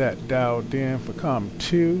that dialed in for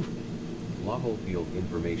COM2. Laho Field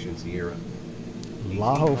Information Sierra.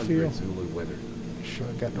 Laho Field? Zulu weather. Sure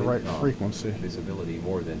I got the right frequency. Visibility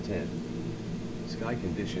more than 10. Sky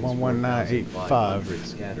conditions 11985. 4,500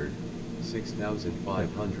 scattered.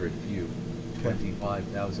 6,500 few.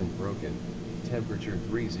 25,000 broken. Temperature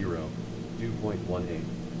 30. Dew point 18.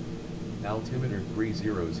 Altimeter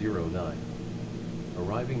 3009.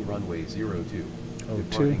 Arriving runway 02.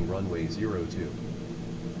 Departing runway 02.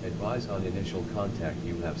 Advise on initial contact.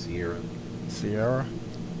 You have Sierra. Sierra.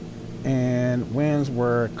 And winds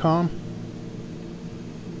were calm.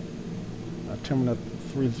 Altimeter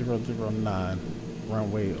 3009.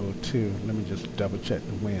 Runway 02. Let me just double check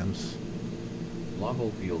the winds.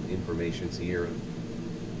 Laho Field Information Sierra.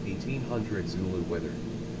 1800 Zulu weather.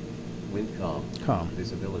 Wind calm. Calm.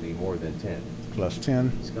 Visibility more than 10. Plus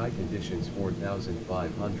 10. Sky conditions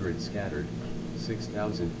 4,500 scattered.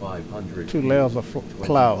 6,500. Two layers of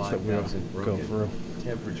clouds that we'll go through.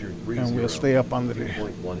 Temperature 30. And we'll stay up under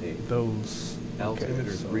those.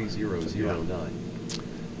 Altimeter 3009.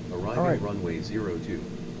 Arriving runway 02.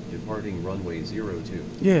 Departing runway 02.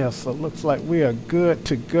 Yeah, so it looks like we are good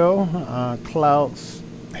to go.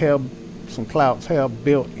 Some clouds have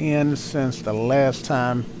built in since the last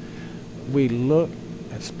time we looked,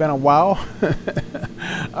 It's been a while.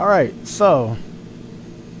 All right, so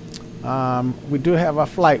we do have our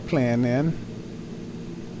flight plan in,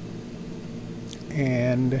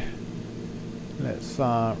 and let's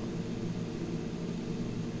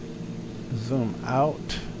zoom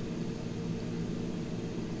out.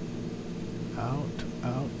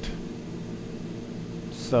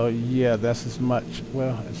 So yeah, that's as much.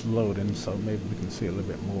 Well, it's loading, so maybe we can see a little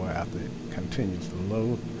bit more after it continues to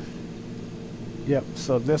load. Yep,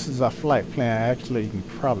 so this is our flight plan. Actually, you can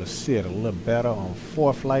probably see it a little better on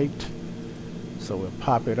 4-flight. So we'll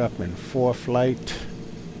pop it up in 4-flight.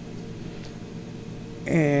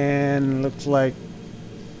 And looks like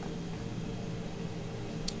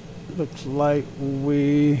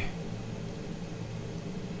we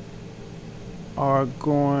are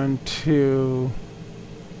going to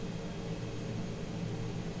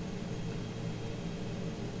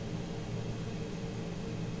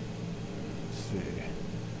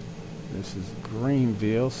this is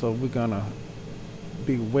Greenville, so we're gonna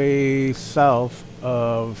be way south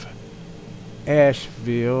of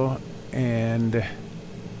Asheville and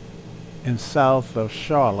south of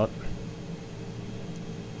Charlotte.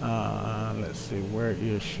 Let's see, where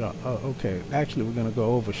is Charlotte? Oh, okay, actually we're gonna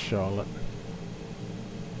go over Charlotte,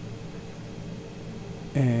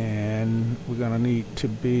 and we're gonna need to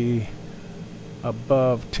be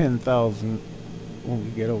above 10,000 when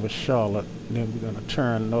we get over Charlotte. Then we're going to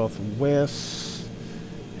turn northwest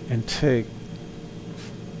and take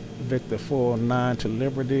Victor 409 to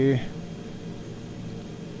Liberty,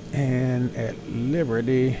 and at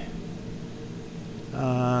Liberty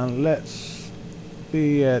let's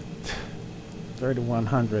be at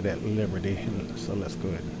 3100 at Liberty. So let's go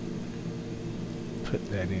ahead and put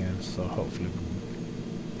that in, so hopefully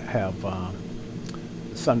we have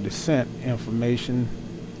some descent information.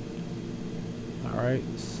 Alright,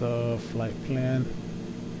 so flight plan,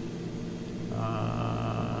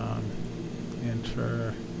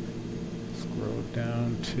 enter, scroll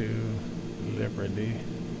down to Liberty,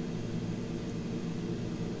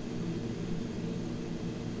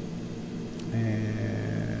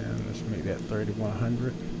 and let's make that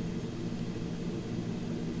 3100.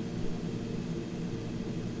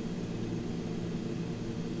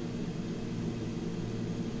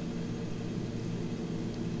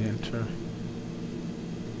 Enter.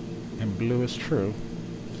 And blue is true,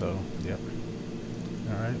 so yep.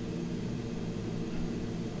 All right,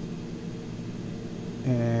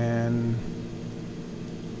 and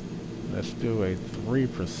let's do a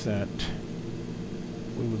 3%.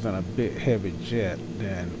 We was in a bit heavy jet,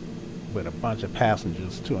 then with a bunch of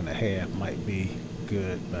passengers, 2.5 might be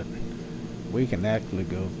good, but we can actually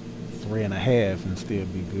go 3.5 and still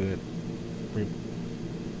be good.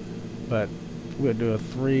 But we'll do a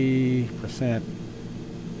 3%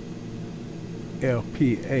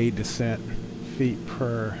 LPA descent, feet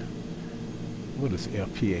per, what does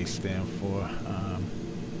LPA stand for?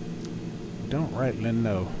 Don't rightly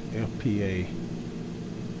know. LPA,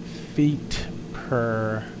 feet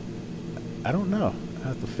per, I don't know. I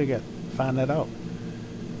have to find that out.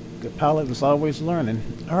 Good pilot is always learning.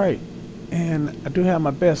 All right, and I do have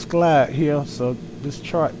my best glide here, so this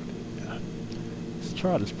chart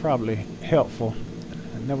is probably helpful.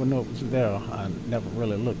 I never knew it was there. I never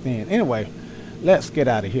really looked in. Anyway, let's get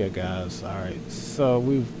out of here, guys. All right, so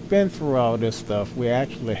we've been through all this stuff. We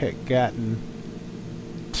actually had gotten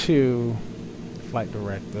to flight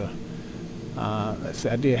director. Let's see,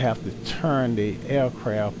 I did have to turn the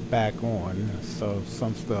aircraft back on, so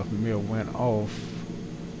some stuff may have went off.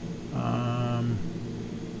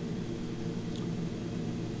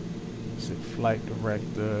 Let's see, flight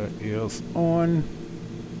director is on.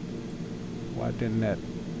 Why didn't that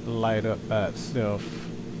light up by itself?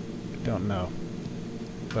 Don't know,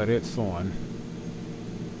 but it's on,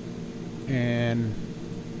 and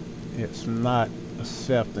it's not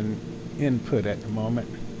accepting input at the moment.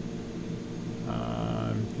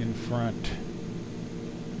 In front,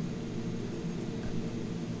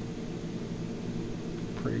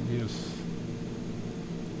 previous,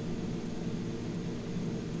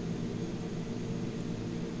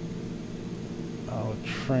 all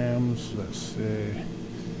trims, let's see,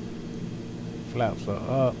 flaps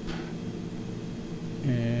are up,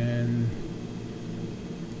 and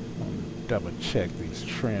I'll double check these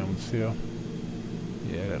trims here.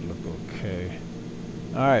 Yeah, that look okay.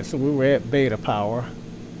 Alright, so we were at beta power,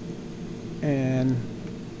 and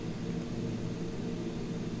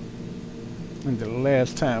the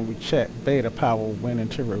last time we checked, beta power went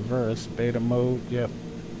into reverse. Beta mode, yep.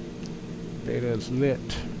 Beta is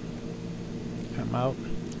lit. Come out.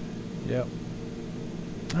 Yep.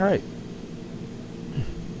 Alright.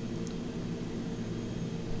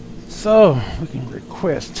 So we can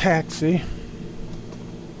request taxi.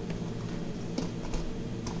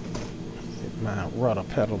 Get my rudder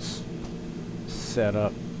pedals set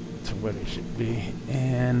up to where they should be,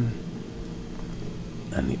 and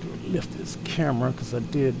I need to lift this camera because I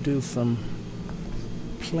did do some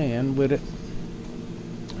playing with it.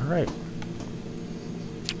 All right.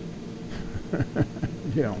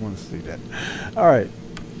 You don't want to see that. All right.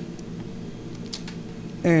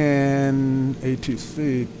 And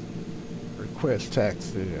ATC request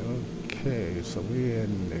taxi. Okay, so we're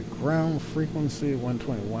in the ground frequency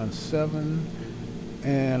 121.7,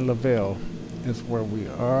 and Lavelle is where we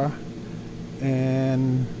are.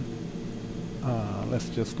 And let's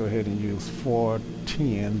just go ahead and use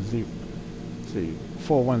 410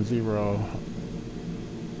 410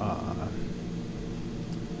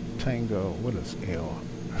 Tango. What is L?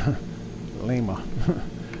 Lima.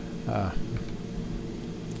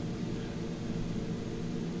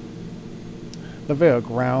 Lavelle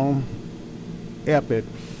ground Epic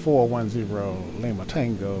 410 Lima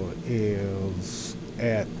Tango is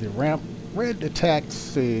at the ramp. Ready to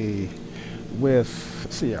taxi with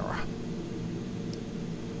Sierra.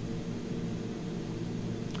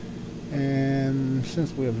 And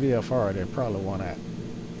since we're VFR, they probably want to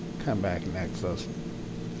come back and ask us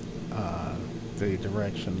the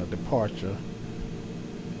direction of departure.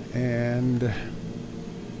 And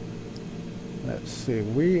let's see,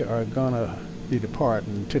 we are gonna be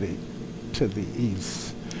departing to the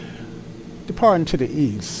east. Departing to the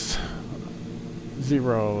east,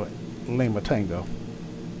 0 Lima Tango.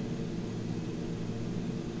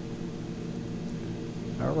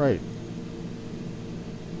 All right.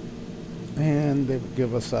 And they would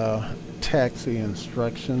give us our taxi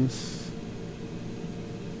instructions.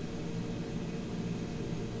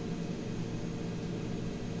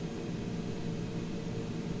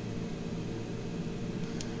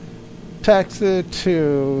 Taxi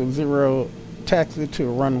to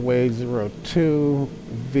runway 02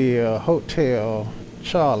 via Hotel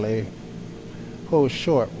Charlie. Hold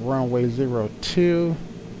short runway 02.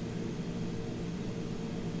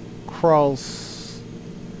 Cross.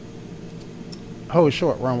 Hold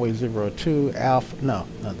short runway 02 Alpha. No,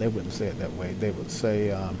 they wouldn't say it that way. They would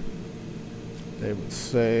say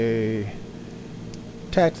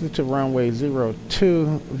taxi to runway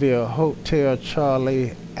 02 via Hotel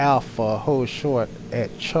Charlie Alpha, hold short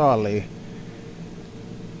at Charlie.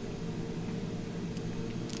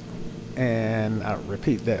 And I'll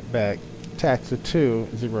repeat that back. Taxi to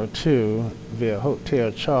 02 via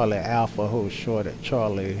Hotel Charlie Alpha, hold short at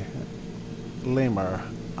Charlie Lima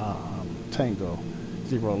Tango,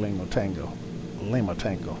 0 Lima Tango, Lima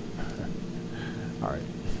Tango. All right,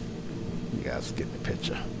 you guys get the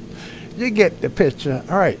picture. You get the picture.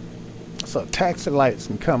 All right, so taxi lights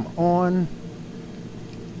can come on,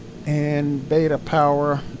 and beta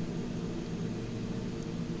power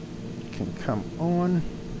can come on.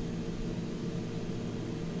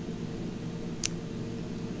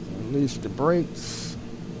 Release the brakes.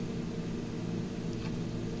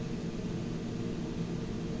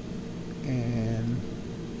 And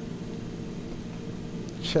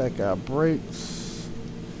check our brakes.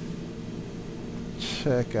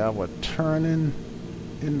 Check our turning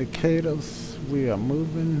indicators. We are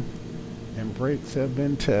moving and brakes have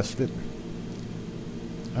been tested.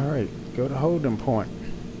 All right, go to holding point.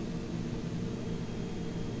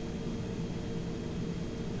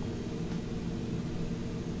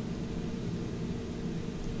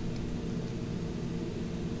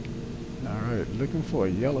 All right, looking for a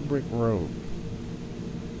yellow brick road.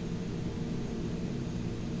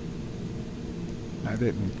 I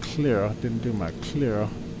didn't do my clear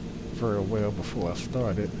very well before I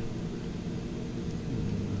started.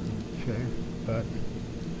 Okay, but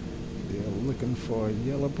they're looking for a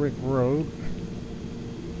yellow brick road.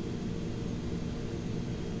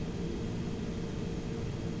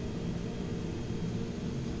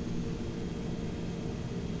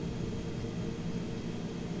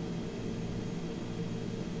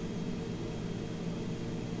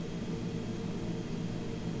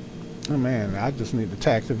 Oh man, I just need to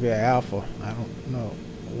taxi via Alpha. I don't know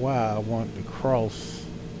why I want to cross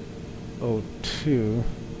 02.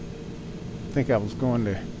 I think I was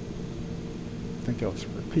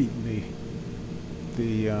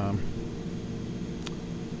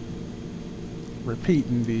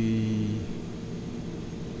repeating the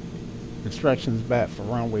instructions back for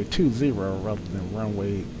runway 20 rather than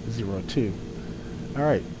runway 02. All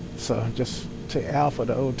right, so just to Alpha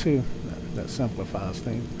to 02. That simplifies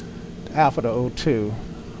things. Alpha to 02,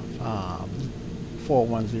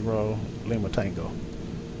 410 Lima Tango.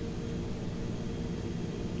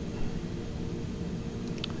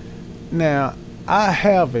 Now, I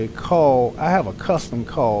have a custom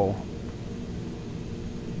call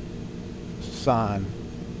sign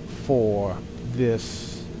for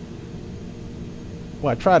this.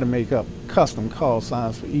 Well, I try to make up custom call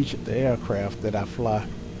signs for each of the aircraft that I fly.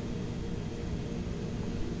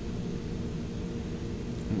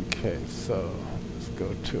 Okay, so let's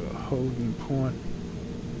go to a holding point,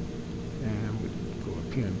 and we go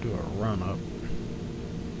up here and do a run up.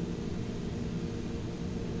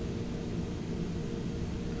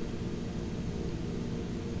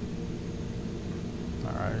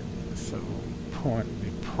 Alright, so point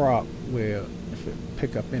the prop where if it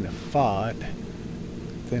pick up any FOD,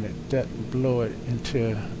 then it doesn't blow it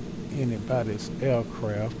into anybody's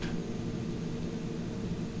aircraft.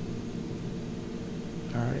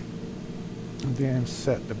 Alright, and then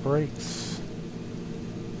set the brakes.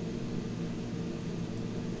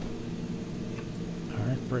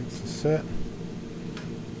 Alright, brakes are set.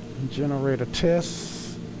 Generator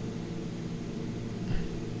test.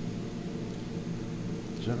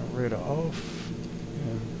 Generator off.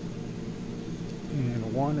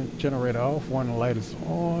 And warning, generator off, warning light is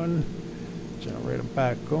on. Generator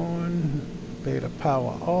back on. Beta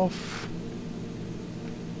power off.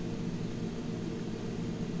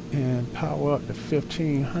 And power up to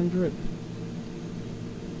 1500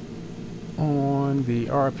 on the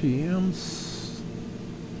RPMs.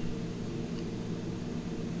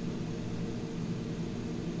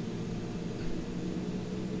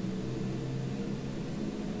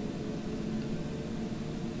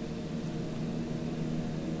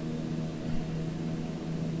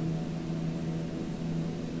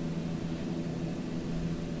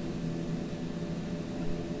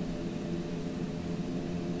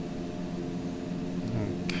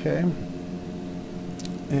 Okay,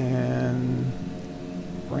 and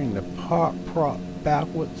bring the prop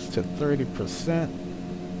backwards to 30%.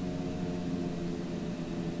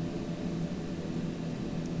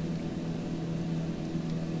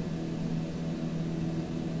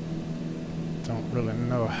 Don't really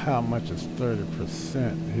know how much is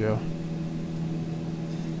 30% here,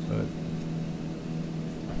 but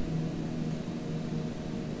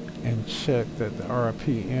and check that the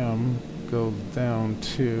RPM goes down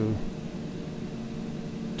to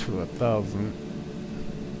 1,000.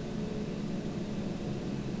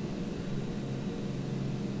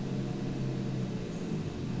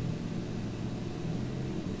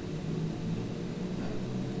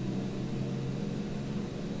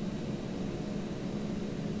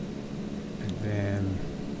 And then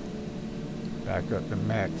back up to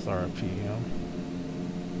max RPM.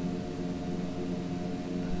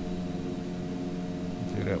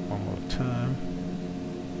 Do that one more time.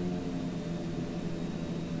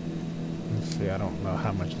 Let's see, I don't know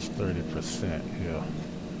how much is 30% here,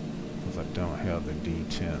 because I don't have the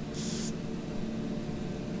detents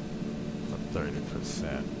for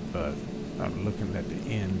 30%, but I'm looking at the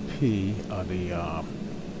NP or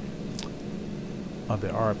the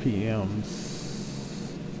RPMs,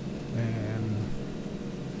 and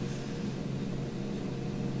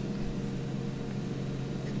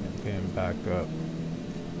then back up.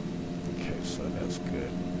 Okay, so that's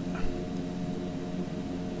good.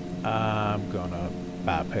 I'm gonna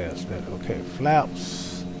bypass that. Okay,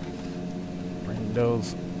 flaps. Bring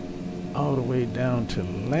those all the way down to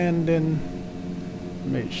landing.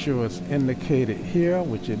 Make sure it's indicated here,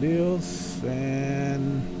 which it is,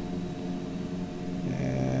 and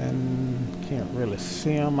can't really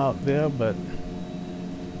see them out there, but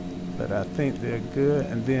I think they're good.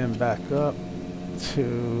 And then back up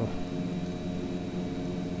to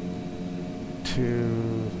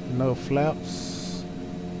no flaps,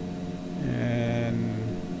 and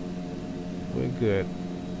we're good.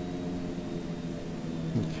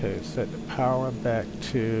 Okay, set the power back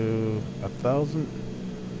to 1,000.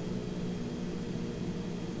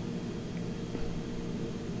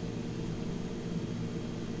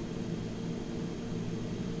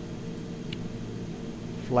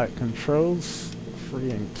 Flight controls,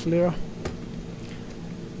 free and clear.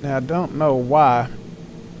 Now I don't know why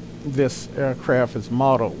this aircraft is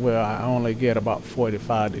modeled where I only get about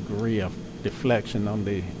 45 degree of deflection on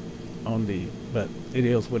the but it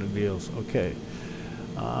is what it is. Okay,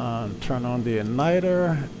 turn on the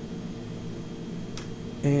igniter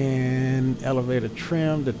and elevator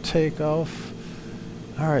trim to take off.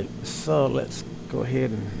 All right, so let's go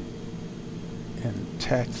ahead and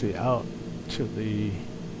taxi out to the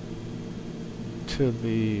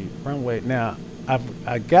runway. Now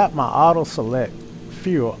I got my auto select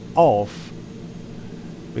fuel off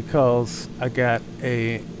because I got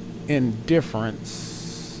a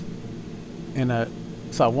indifference, and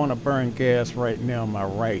So I want to burn gas right now on my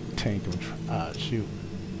right tank. Shoot.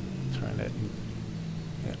 Turn that.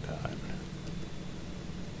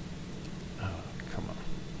 Oh, come on.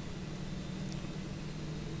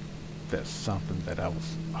 That's something that I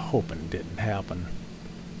was hoping didn't happen.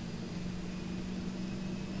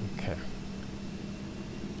 Okay.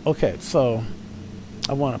 Okay, so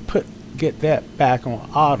I want to get that back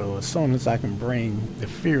on auto as soon as I can bring the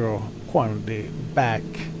fuel quantity back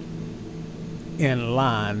in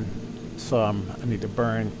line. So I need to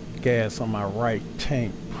burn gas on my right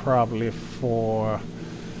tank probably for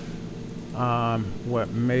what,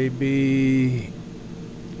 maybe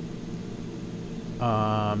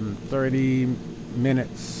 30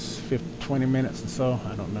 minutes, 20 minutes or so,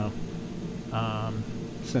 I don't know.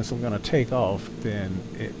 Since I'm going to take off, then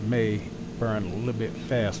it may burn a little bit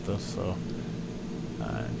faster, so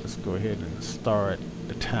just go ahead and start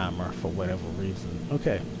the timer for whatever reason.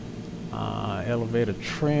 Okay, elevator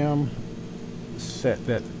trim, set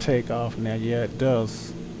that to take off. Now, yeah, it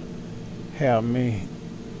does have me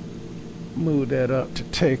move that up to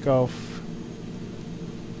take off.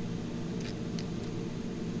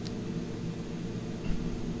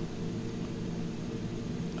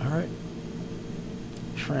 All right.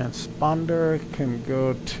 Transponder can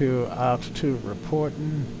go to altitude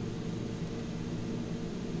reporting.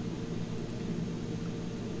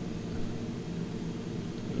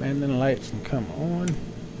 Landing lights can come on.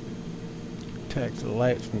 Taxi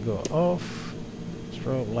lights can go off.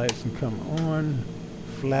 Strobe lights can come on.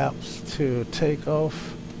 Flaps to take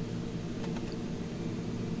off.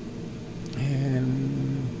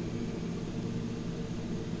 And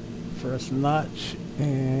first notch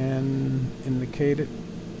and indicated.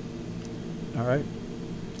 All right,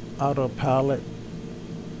 autopilot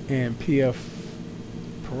and PF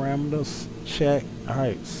parameters check. All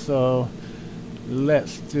right, so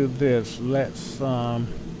let's do this. Let's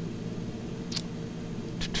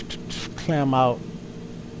climb out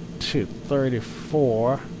to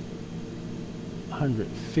 3,400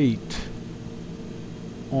 feet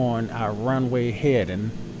on our runway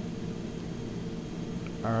heading.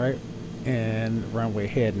 All right, and runway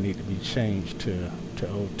heading need to be changed to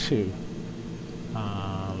 02.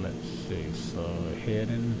 Let's see, so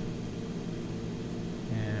heading,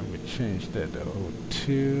 and we change that to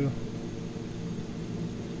 02.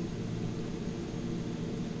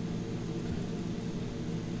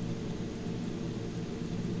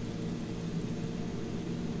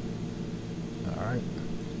 All right,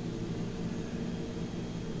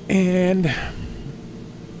 and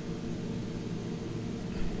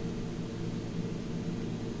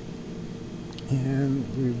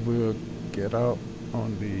we will get out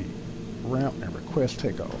on the ramp and request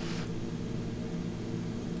takeoff.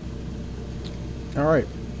 All right.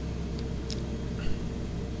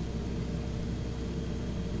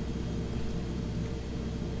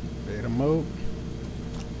 Beta mode.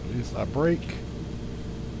 Release our brake.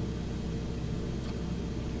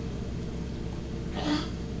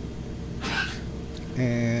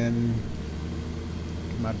 And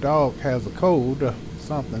my dog has a cold or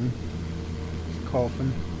something. He's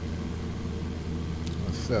coughing.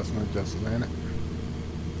 Cessna just landed.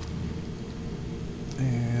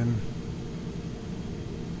 And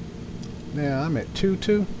now I'm at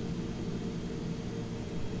 2-2.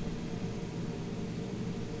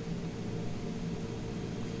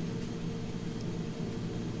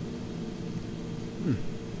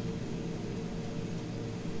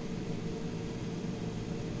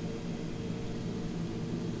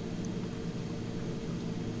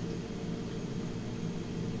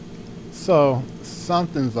 So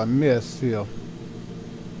something's amiss here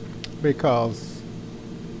because,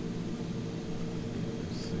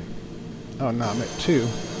 let's see. Oh no, I'm at 2. I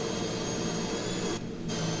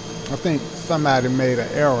think somebody made an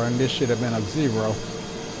error and this should have been a 0.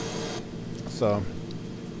 So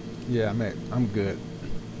yeah, I'm good.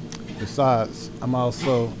 Besides, I'm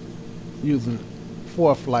also using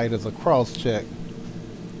ForeFlight as a cross check,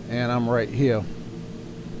 and I'm right here.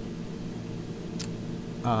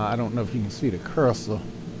 I don't know if you can see the cursor,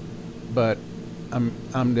 but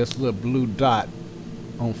I'm this little blue dot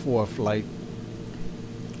on ForeFlight.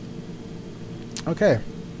 Okay.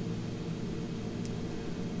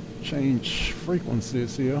 Change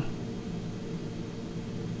frequencies here.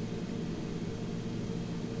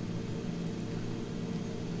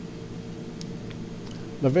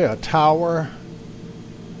 Lavelle Tower,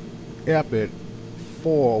 Epic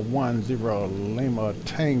 410 Lima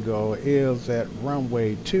Tango is at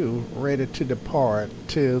runway 2, ready to depart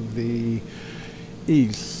to the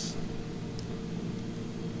east.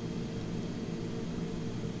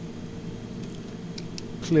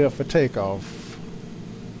 Clear for takeoff.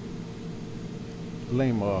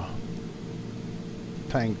 Lima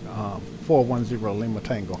Tang 410 Lima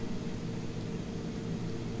Tango.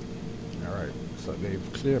 Alright, so they've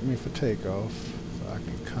cleared me for takeoff, so I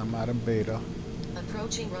can come out of beta.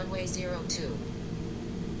 Approaching runway 02.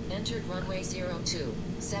 Entered runway 02.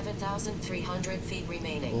 7,300 feet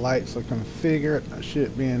remaining. Lights are configured. I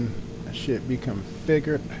should be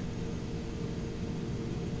configured.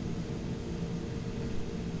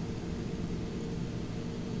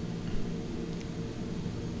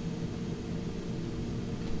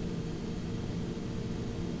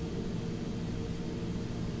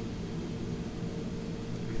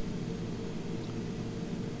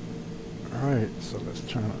 Alright, so let's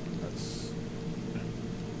turn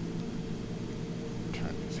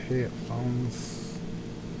these headphones.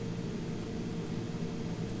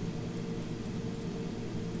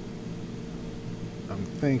 I'm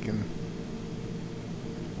thinking,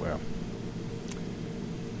 well,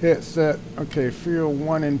 headset, okay, fuel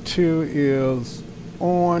 1 and 2 is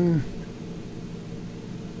on,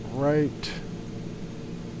 right,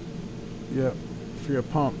 yep, fuel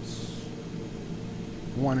pumps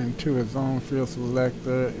 1 and 2 is on, fuel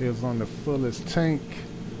selector is on the fullest tank,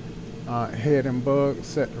 head and bug,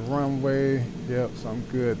 set the runway, yep, so I'm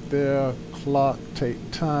good there, clock,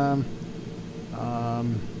 take time, I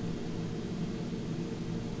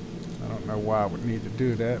don't know why I would need to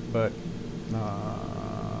do that, but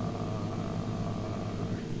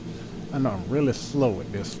I know I'm really slow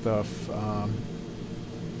with this stuff.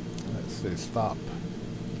 Let's see, stop,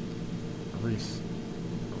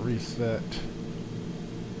 reset,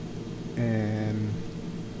 and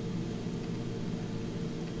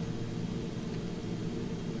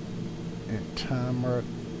timer.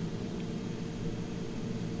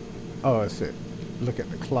 Oh, it's it. Look at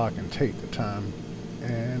the clock and take the time.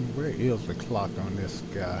 And where is the clock on this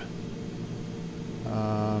guy?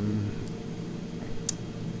 I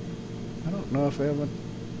don't know if I ever.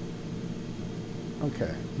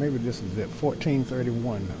 Okay, maybe this is it.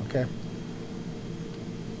 14:31. Okay.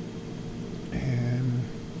 And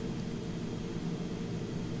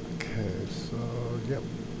okay, so yep.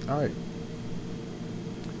 All right.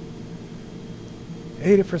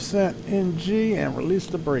 80% NG and release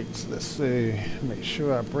the brakes. Let's see. Make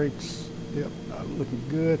sure our brakes, yep, are looking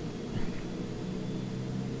good.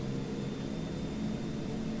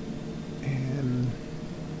 And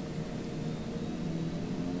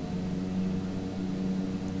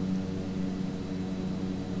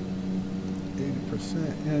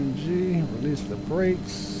NG, release the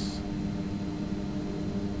brakes.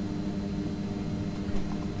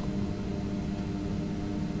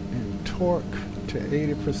 And torque to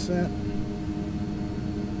 80%.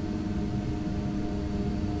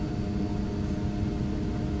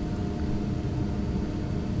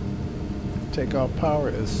 Takeoff power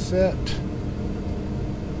is set.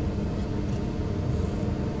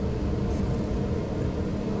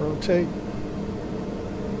 Rotate.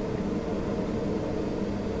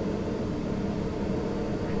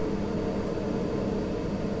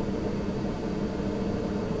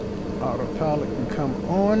 Autopilot can come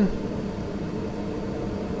on.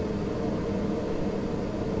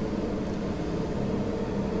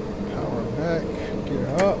 Power back, gear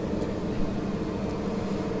up.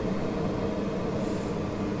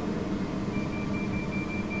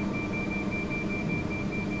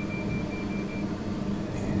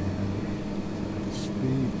 And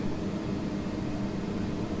speed.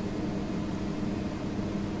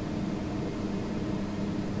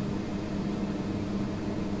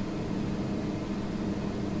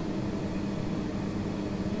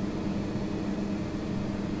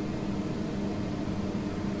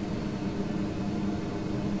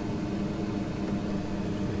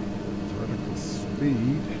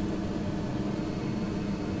 Speed.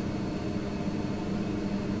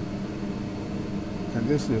 And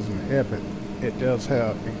this is an Epic. It does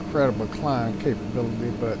have incredible climb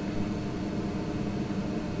capability, but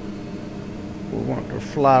we want to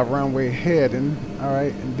fly runway heading, all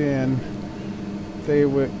right, and then they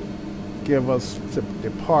would give us the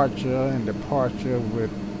departure, and departure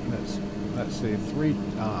with let's see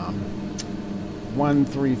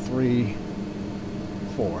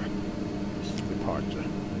 1334 departure.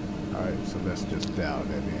 All right, so let's just dial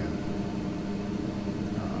that in.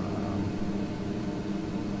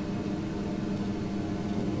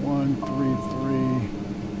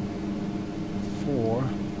 1334.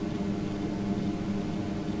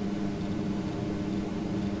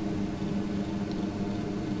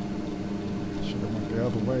 Should have went the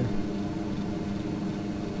other way.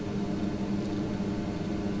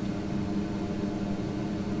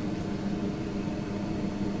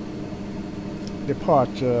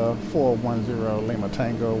 departure 410 Lima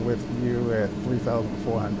Tango with you at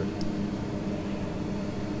 3,400.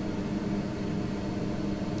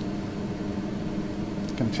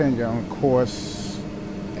 Continue on course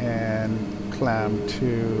and climb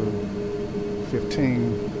to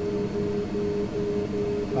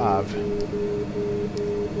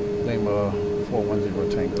 15.5 Lima 410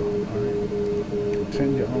 Tango. Alright.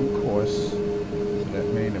 Continue on course. So that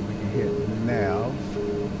means that we can hit nav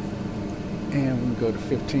and we can go to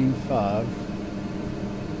 15.5.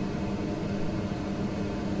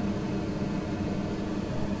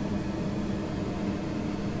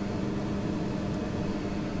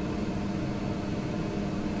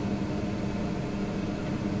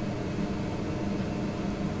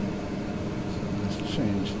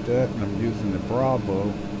 Change that, and I'm using the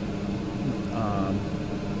Bravo.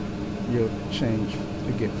 You'll change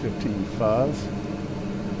to get 15.5.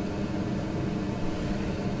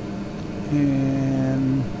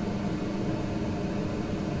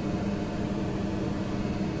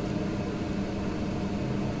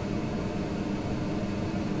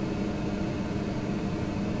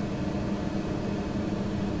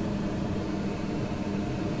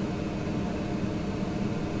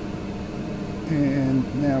 And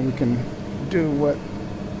now we can do what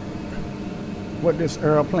this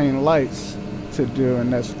airplane likes to do, and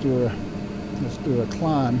let's do a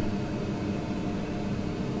climb.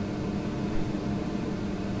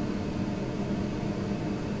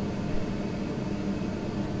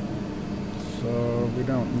 So we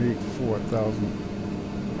don't need 4,000,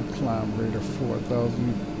 a climb rate of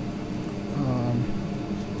 4,000.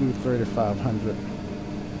 Do 3,500,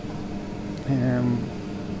 and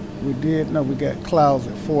we got clouds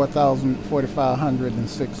at 4,000, 4,500, and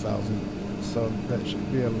 6,000. So that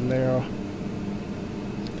should be a layer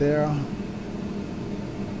there.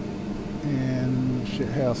 And should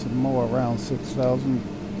have some more around 6,000.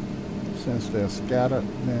 Since they're scattered,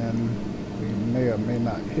 then we may or may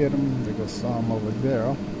not hit them because some over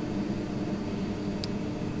there.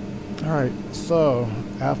 Alright, so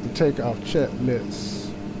after takeoff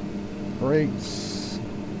checklist, brakes,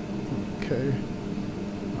 okay.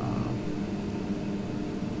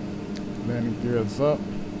 Landing gears up.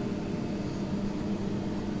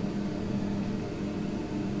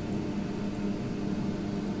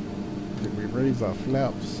 Did we raise our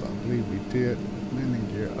flaps? I believe we did. Landing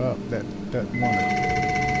gear up. That wanted.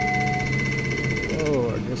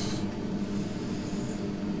 Oh, I guess.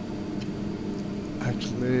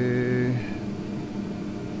 Actually,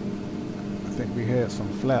 I think we had some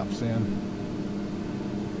flaps in.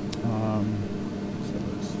 So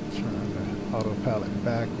let's turn the autopilot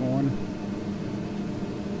back on.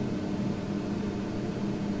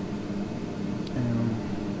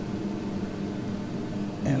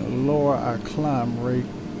 And lower our climb rate.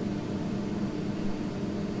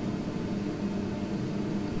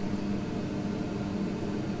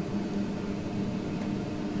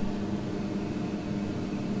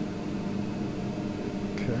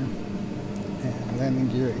 Okay. And landing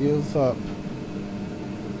gear is up.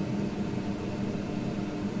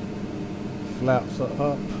 Flaps are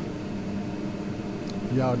up.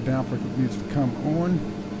 Yaw damper needs to come on.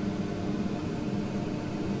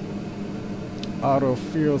 Auto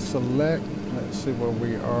fuel select. Let's see where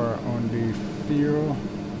we are on the fuel.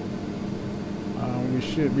 We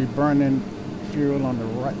should be burning fuel on the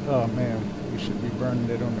right. Oh man, we should be burning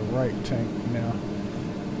it on the right tank now.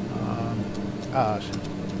 I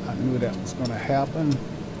knew that was going to happen.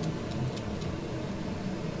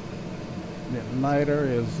 The igniter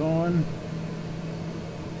is on.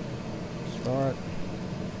 Start.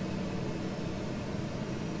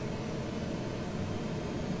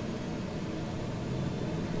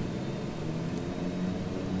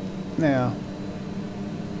 Now,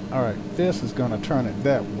 all right, this is going to turn it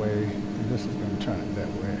that way, and this is going to turn it that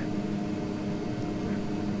way.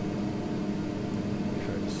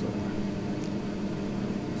 Okay, so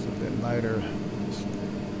the igniter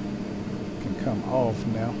can come off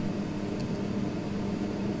now.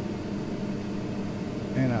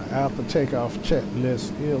 And our after takeoff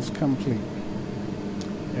checklist is complete.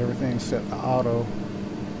 Everything's set to auto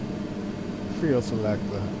fuel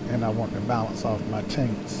selector, and I want to balance off my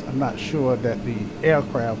tanks. I'm not sure that the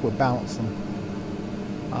aircraft will balance them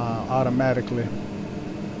automatically.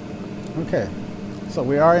 Okay, so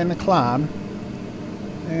we are in the climb,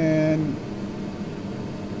 and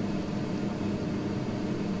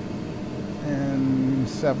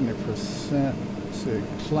 70%. See,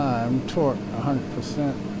 climb torque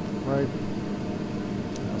 100%, right?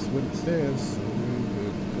 That's what it says. So we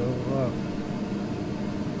would go up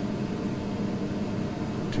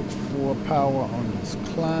to 4 power on this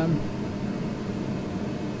climb.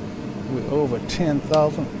 We're over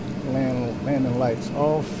 10,000. Landing lights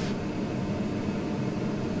off.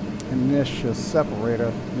 Initial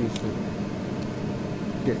separator needs to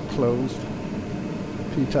get closed.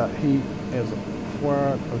 P-top heat is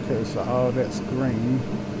acquired. Okay, so all that's green.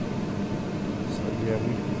 So yeah,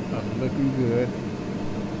 we are looking good.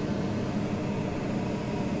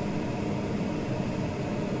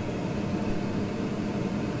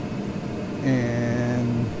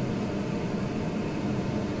 And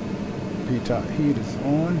P-top heat is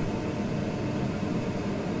on.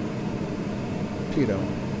 Pitot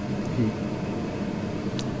heat.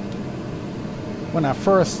 When I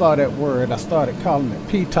first saw that word, I started calling it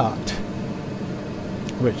P-tot,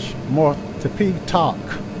 which more to P-talk.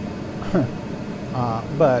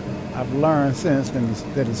 But I've learned since then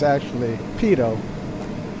that it's actually Pitot,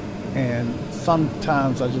 and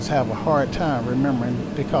sometimes I just have a hard time remembering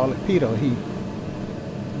they call it Pitot heat.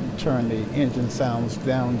 Turn the engine sounds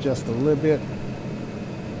down just a little bit.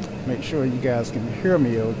 Make sure you guys can hear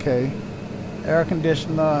me okay. Air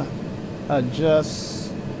conditioner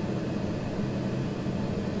adjusts.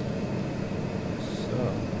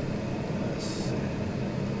 So let's see.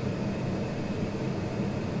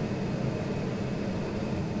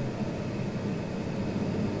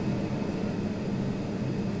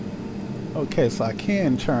 Okay, so I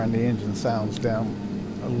can turn the engine sounds down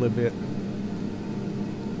a little bit.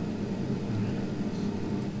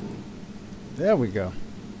 There we go.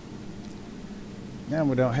 Now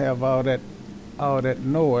we don't have all that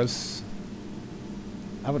noise.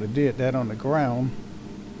 I would have did that on the ground.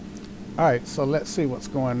 All right, so let's see what's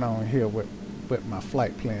going on here with my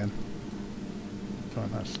flight plan. So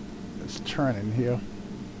it's turning here,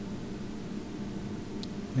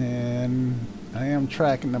 and I am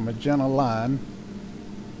tracking the magenta line.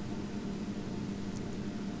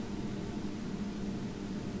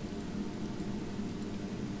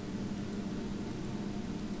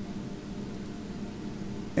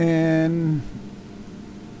 And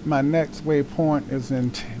my next waypoint is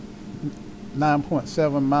in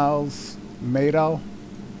 9.7 miles Madow,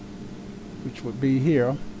 which would be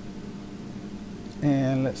here.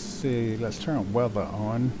 And let's see, let's turn weather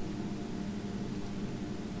on.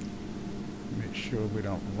 Make sure we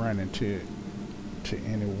don't run into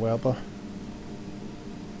any weather.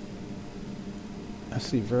 I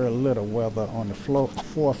see very little weather on the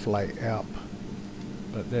ForeFlight app,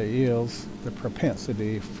 but there is the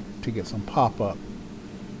propensity to get some pop-up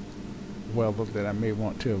weather that I may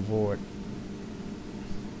want to avoid.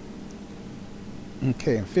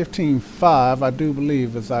 Okay, and 15.5 I do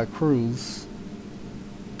believe is our cruise.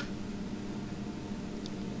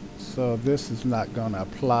 So this is not going to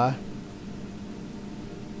apply.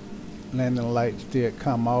 Landing lights did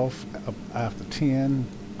come off after 10.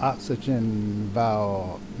 Oxygen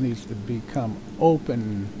valve needs to become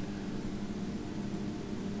open.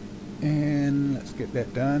 And let's get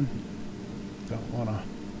that done. Don't want to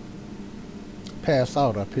pass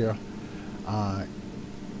out up here.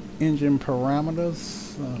 Engine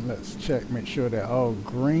parameters. Let's check, make sure they're all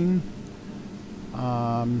green.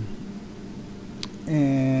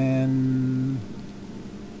 And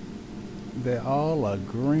they all are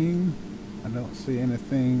green. I don't see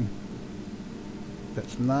anything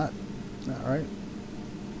that's not. All right.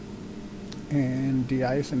 And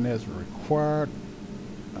de-icing is required.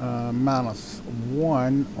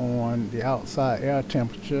 -1 on the outside air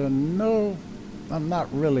temperature. No, I'm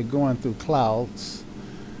not really going through clouds,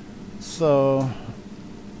 so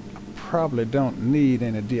I probably don't need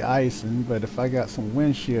any de-icing, but if I got some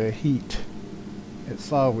windshield heat,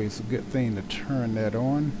 it's always a good thing to turn that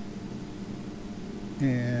on.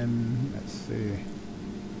 And let's see,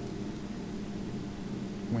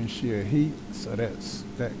 windshield heat, so that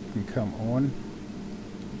can come on.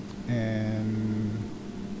 And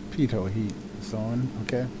Pitot heat is on.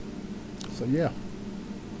 Okay, so yeah.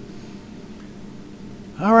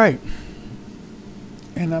 All right,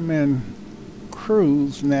 and I'm in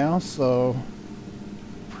cruise now, so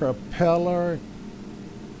propeller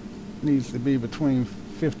needs to be between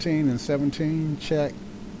 15 and 17. Check.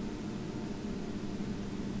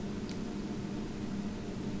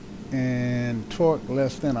 And torque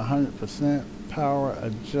less than 100%. Power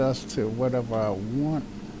adjust to whatever I want.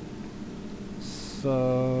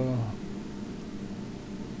 So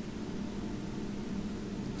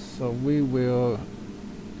we will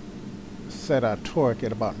set our torque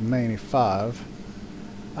at about 95.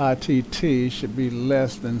 ITT should be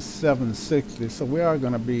less than 760. So we are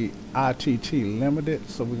going to be ITT limited.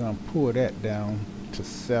 So we're going to pull that down to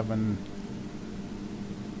 750.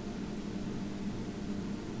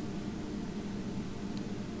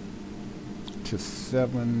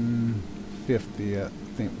 750. I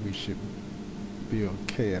think we should be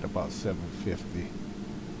okay at about 750.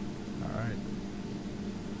 Alright.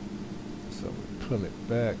 So we pull it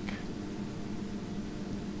back.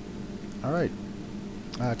 Alright.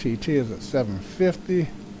 ITT is at 750,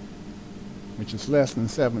 which is less than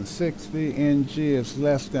 760. NG is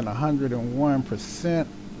less than 101%.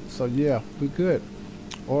 So yeah, we're good.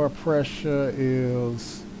 Oil pressure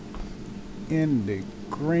is in the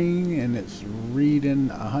green and it's reading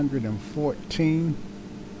 114,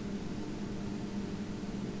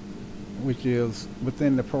 which is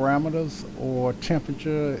within the parameters. Or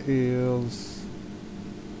temperature is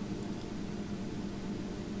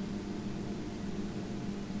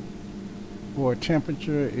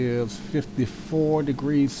temperature is 54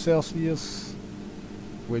 degrees Celsius,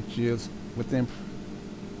 which is within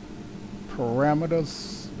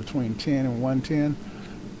parameters between 10 and 110.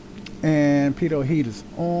 And pitot heat is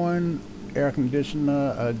on. Air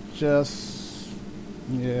conditioner adjusts.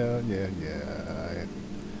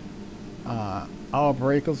 All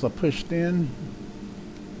breakers are pushed in.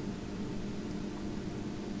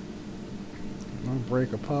 No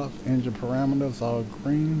breaker pops. Engine parameters all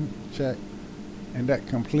green. Check. And that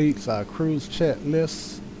completes our cruise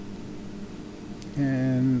checklist.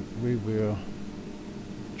 And we will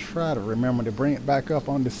try to remember to bring it back up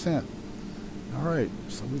on descent. Alright,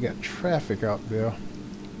 so we got traffic out there,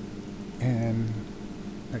 and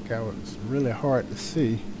that guy was really hard to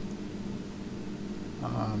see.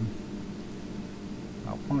 I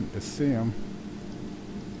wanted to see him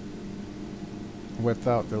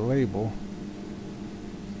without the label.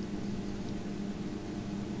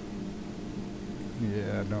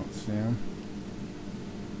 Yeah, I don't see him.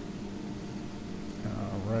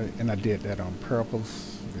 Alright, and I did that on purpose.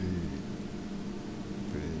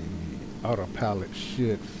 The autopilot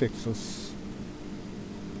should fix us,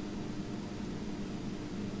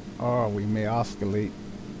 or we may oscillate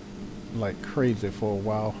like crazy for a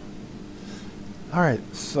while.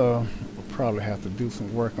 Alright, so we'll probably have to do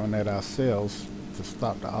some work on that ourselves to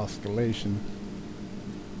stop the oscillation.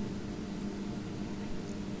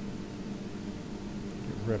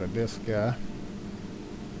 Get rid of this guy.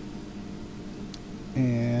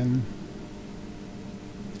 And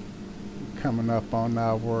coming up on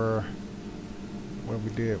our what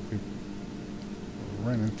we did, we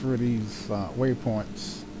were running through these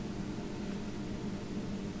waypoints.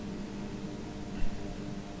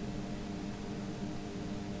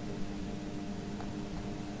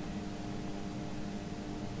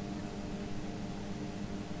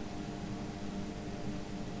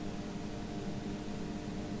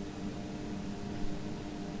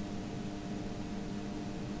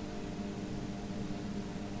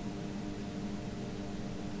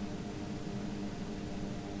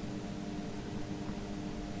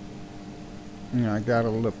 I got a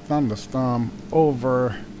little thunderstorm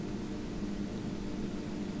over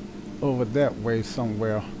that way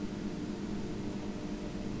somewhere.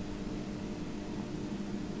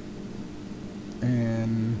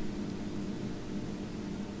 And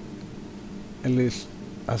at least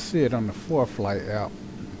I see it on the 4Flight app.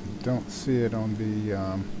 Don't see it on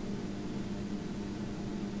the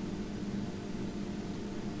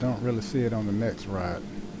don't really see it on the next ride.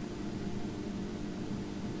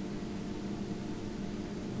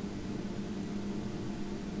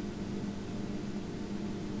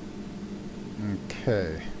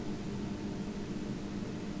 Okay.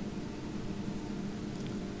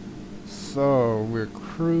 So we're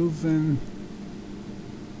cruising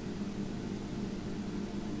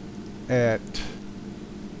at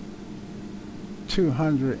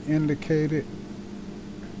 200 indicated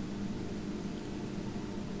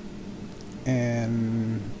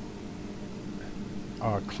and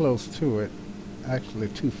are close to it. Actually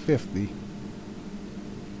 250 or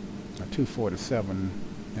 247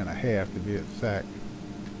 and a half to be exact.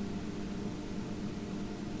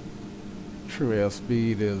 True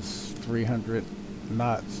airspeed is 300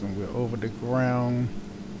 knots and we're over the ground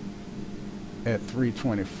at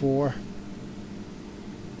 324.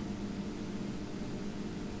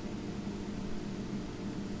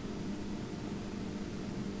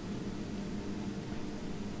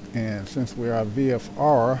 And since we are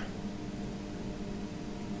VFR,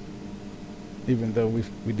 even though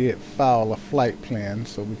we did file a flight plan,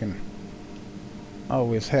 so we can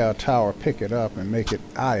always have tower pick it up and make it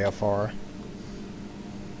IFR.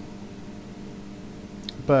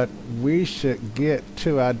 But we should get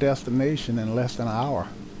to our destination in less than an hour.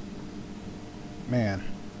 Man,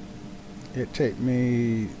 it take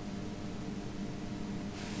me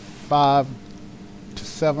 5 to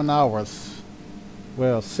 7 hours,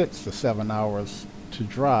 well 6 to 7 hours to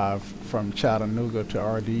drive from Chattanooga to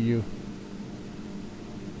RDU.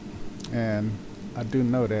 And I do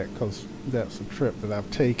know that because that's a trip that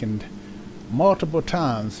I've taken multiple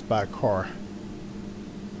times by car.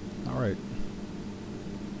 All right.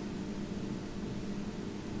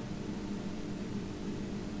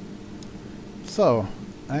 So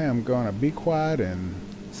I am going to be quiet and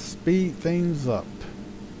speed things up.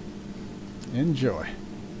 Enjoy.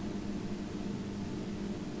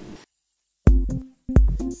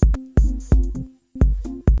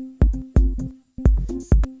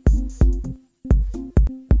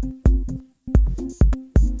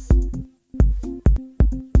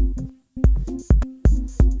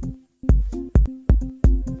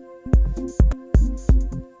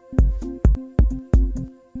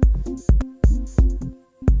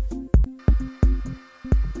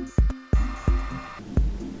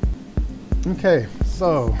 Okay,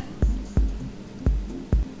 so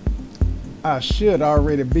I should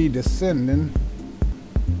already be descending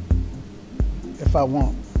if I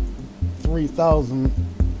want 3,000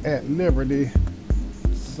 at Liberty,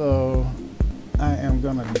 so I am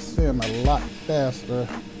gonna descend a lot faster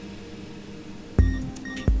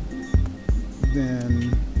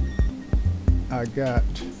than I got.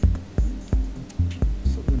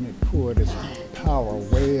 So let me pull this power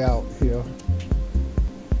way out here,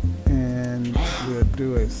 and we'll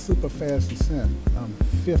do a super fast descent.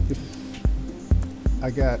 50. I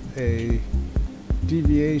got a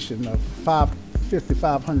deviation of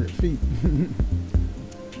 5,500 feet.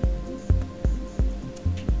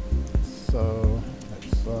 So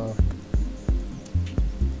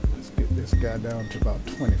let's get this guy down to about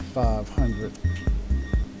 2,500.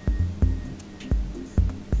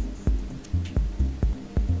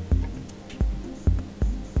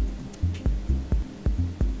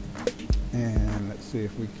 And let's see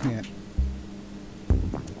if we can't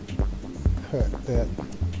cut that.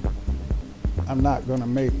 I'm not going to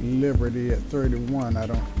make Liberty at 31, I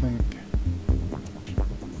don't think,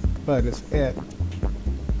 but it's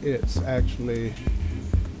actually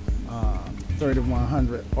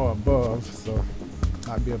 3,100 or above, so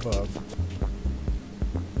I'd be above.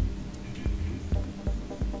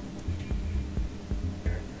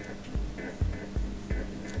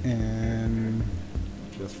 And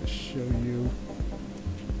just to show you,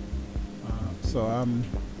 so I'm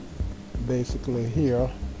basically here,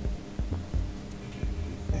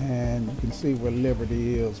 and you can see where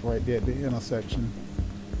Liberty is right there at the intersection.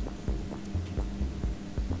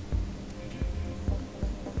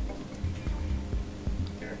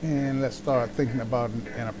 And let's start thinking about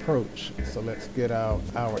an approach. So let's get out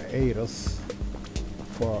our ADAS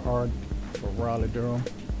for Raleigh-Durham.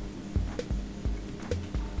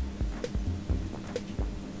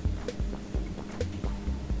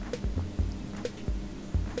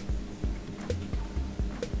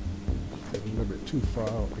 A little bit too far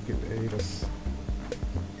out to get the ADAS.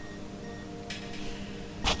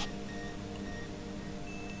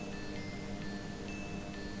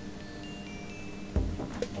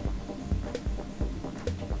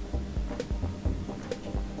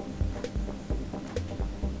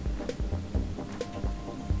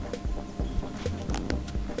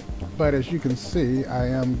 But as you can see, I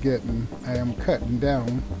am cutting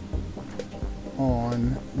down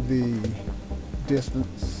on the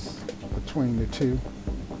distance between the two.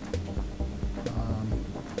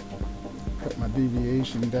 Cut my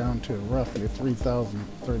deviation down to roughly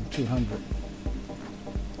 3,200.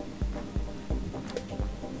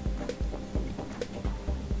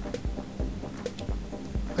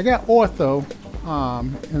 I got ortho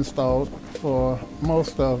installed for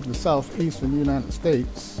most of the southeastern United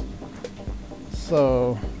States.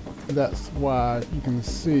 So that's why you can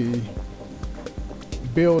see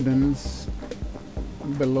buildings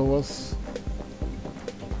below us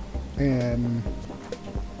and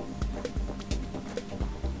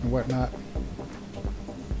whatnot.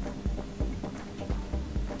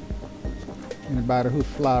 Anybody who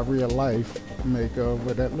fly real life may go,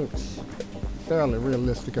 but that looks fairly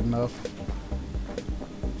realistic enough.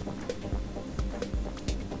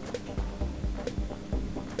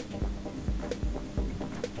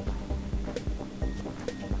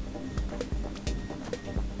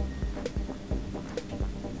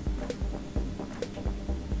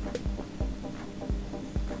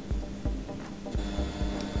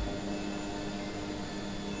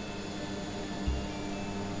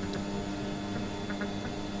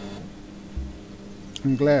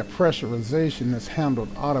 I'm glad pressurization is handled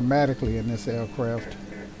automatically in this aircraft.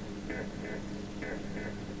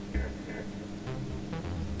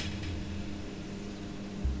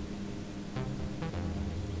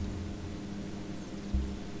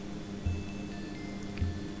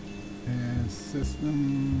 And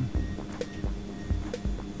system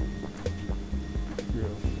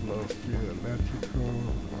electrical.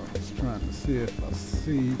 I was trying to see if I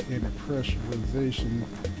see any pressurization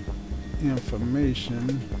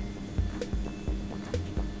information,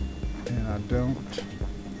 and I don't.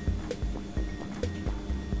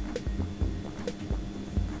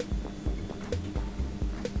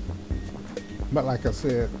 But like I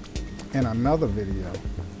said in another video,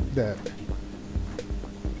 that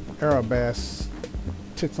Airbus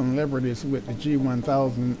took some liberties with the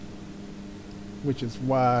G1000, which is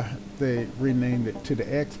why they renamed it to the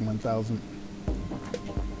X1000.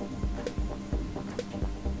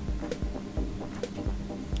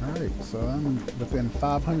 Alright, so I'm within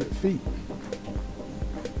 500 feet.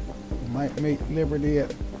 Might make liberty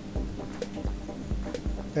at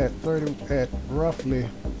roughly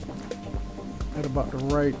at about the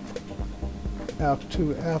right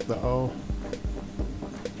altitude after all.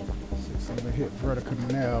 So I'm gonna hit vertical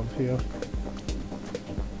nav here.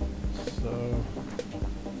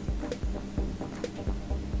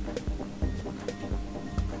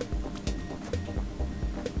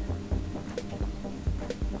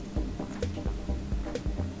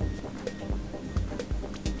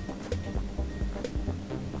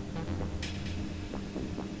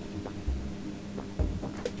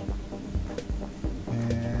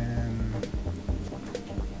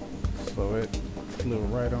 So it flew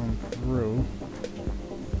right on through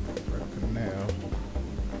vertical nav.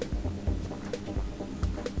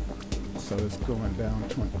 So it's going down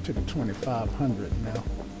to the 2500 now.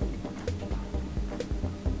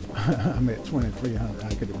 I'm at 2300. How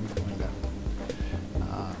could it be going down?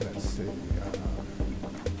 Let's see.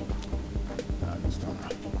 I'm just gonna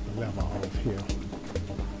level off here.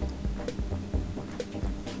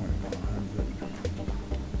 2100.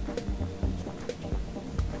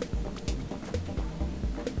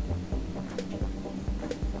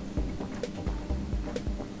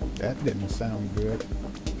 That didn't sound good.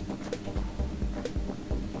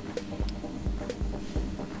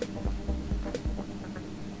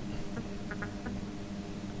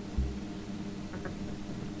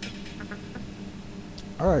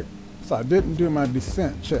 All right, so I didn't do my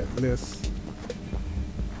descent checklist.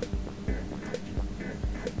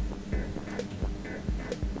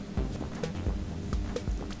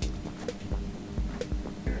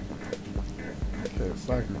 Okay,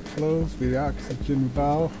 so I can close the oxygen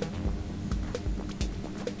valve.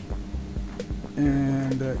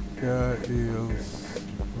 And that guy is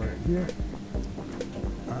right here.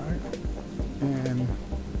 All right, and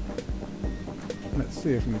let's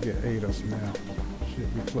see if we can get ADOS now.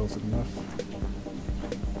 Should be close enough.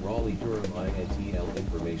 Raleigh-Durham INTL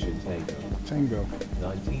information Tango.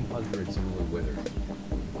 1900 Zulu weather.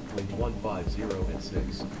 Wind 150 at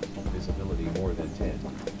 6. Visibility more than 10.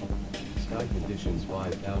 Sky conditions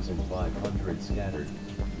 5,500 scattered.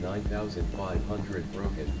 9,500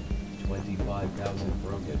 broken. 25,000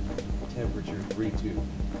 broken. Temperature 32,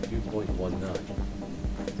 2.19.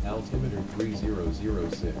 Altimeter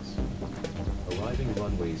 3006. Arriving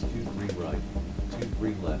runways 23 right,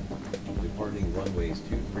 23 left. Departing runways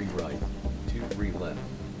 23 right, 23 left.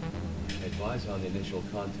 Advise on initial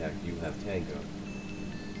contact you have Tango.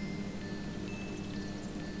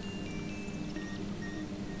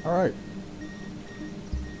 Alright.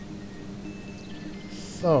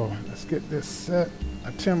 So, let's get this set.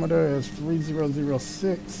 Altimeter is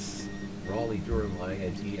 3006. Raleigh-Durham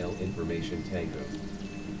INTL information Tango.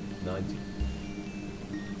 90.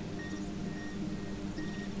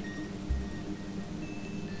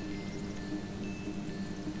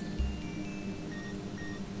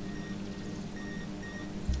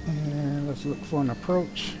 And let's look for an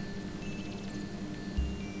approach.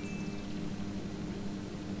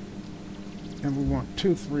 And we want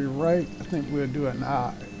 23 right. I think we'll do an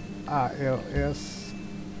ILS.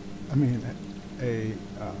 I mean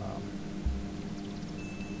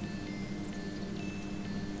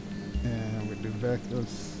and we do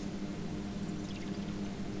vectors.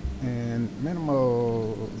 And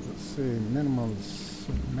minimal, let's see, minimums,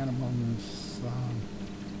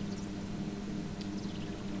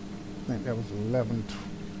 I think that was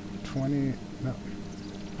 1120. No,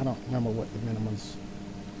 I don't remember what the minimums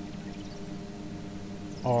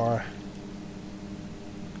are.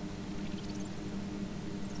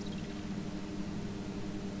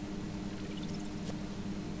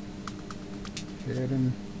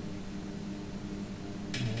 Heading.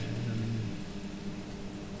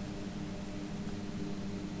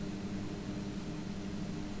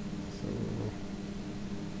 So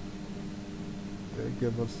they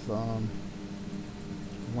give us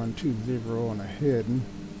 120 on a heading.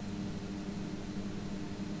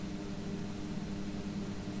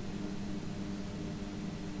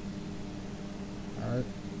 All right.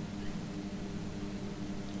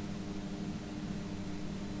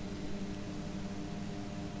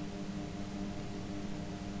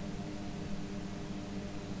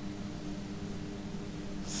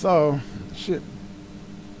 So, shit.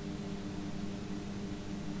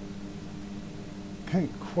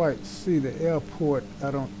 Can't quite see the airport, I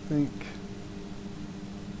don't think.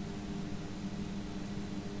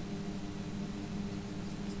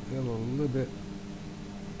 Still a little bit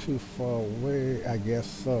too far away, I guess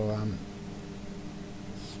so. I'm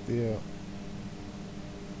still,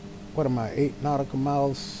 what am I, 8 nautical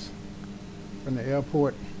miles from the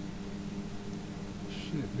airport?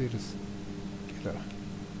 Should be to get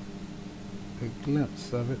a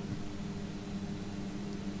glimpse of it.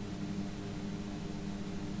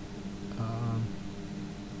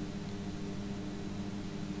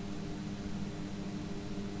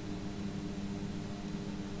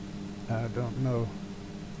 I don't know.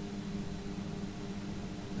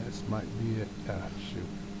 This might be it. Shoot.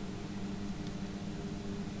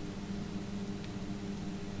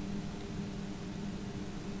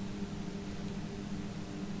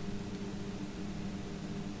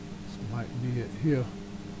 This might be it here.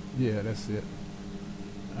 Yeah, that's it.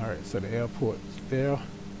 All right, so the airport's there.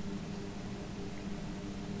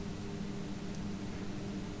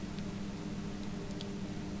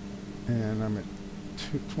 And I'm at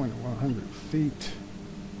 2,100 feet.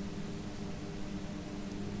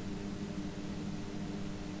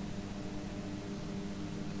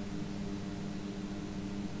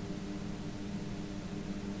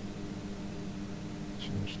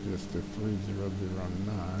 Change this to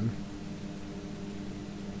 3009.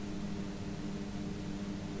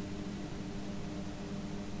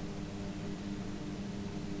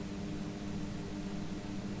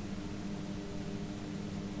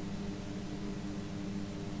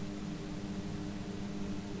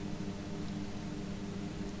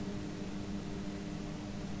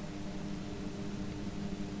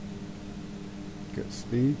 Good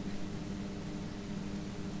speed.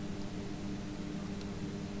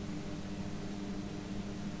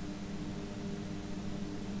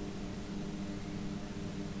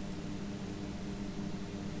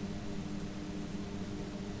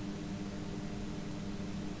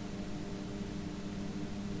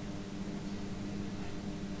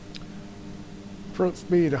 Approach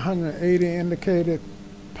speed 180 indicated.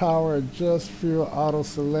 Power adjust, fuel auto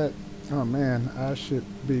select. Oh man, I should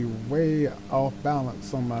be way off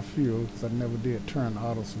balance on my fuel because I never did turn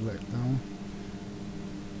auto select on.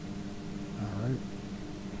 Alright.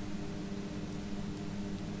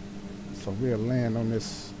 So we'll land on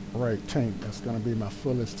this right tank. That's going to be my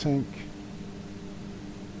fullest tank.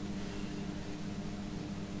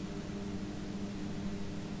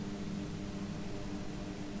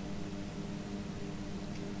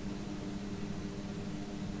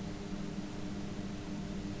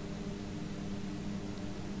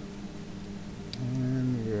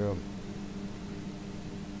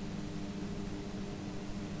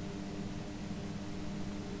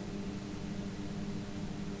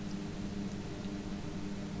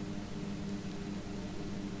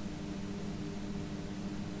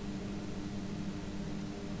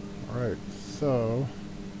 Alright, so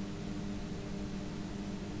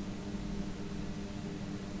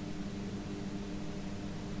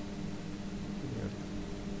we'll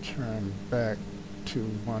turn back to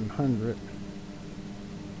 100.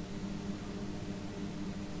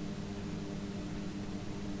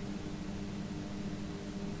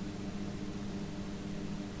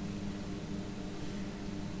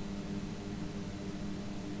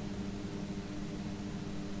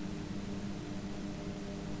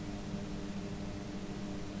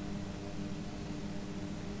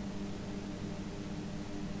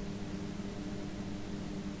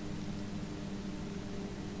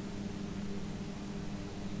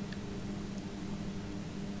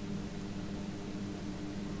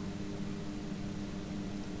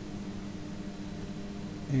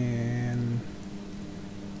 And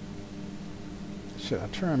should I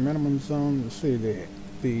turn minimum zone? Let's see,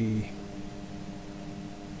 the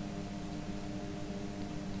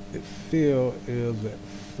field is at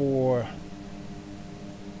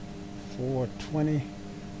 420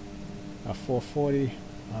 or 440,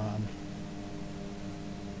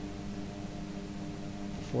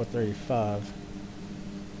 435,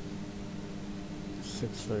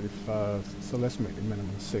 635. So let's make the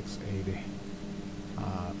minimum 680.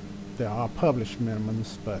 There are published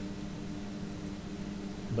minimums, but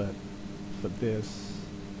for this,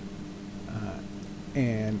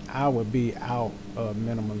 and I would be out of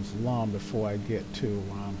minimums long before I get to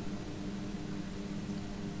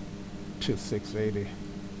 680.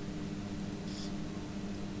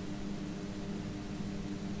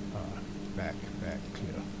 Back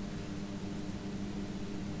clear.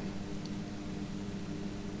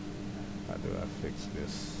 How do I fix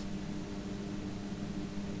this?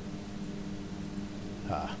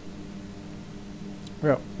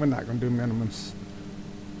 Well, we're not going to do minimums.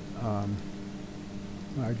 I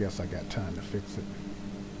guess I got time to fix it.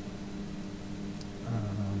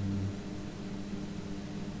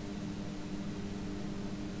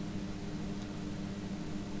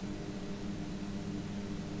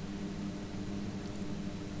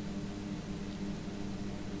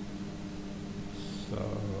 So,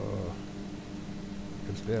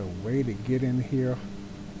 is there a way to get in here?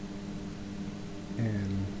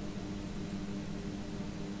 And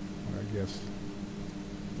well, I guess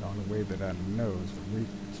the only way that I know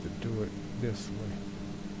is to do it this way.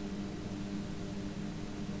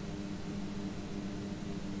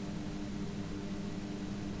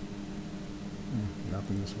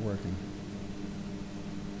 Nothing is working.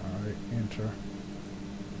 All right, enter.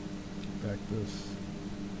 Back this.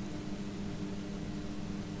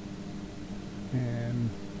 And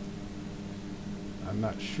I'm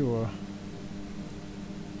not sure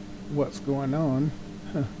what's going on.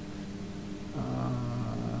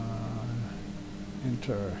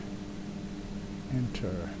 Enter.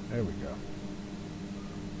 There we go.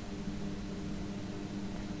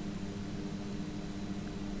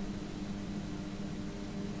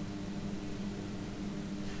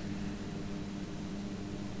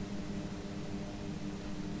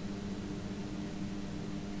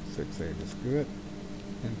 Six 8 is good.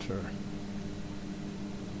 Enter.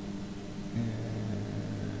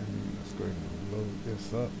 And let's go ahead and load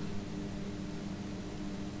this up.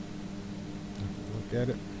 Look at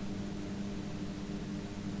it.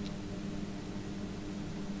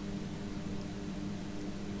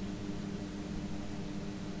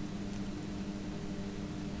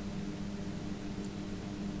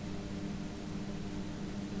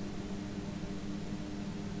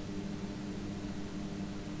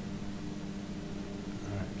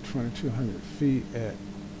 All right, 2,200 feet at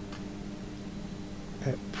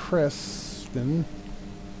Preston.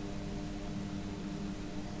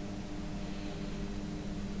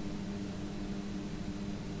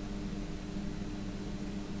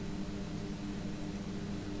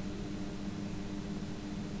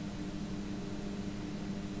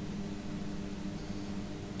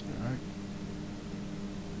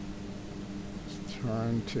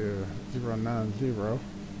 Turn to 090.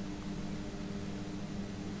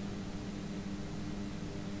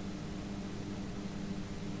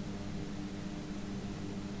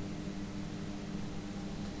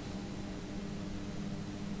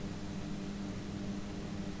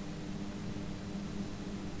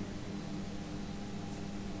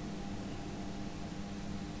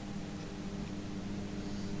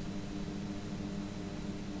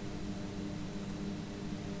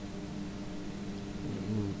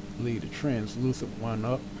 Leave the translucent one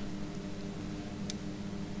up,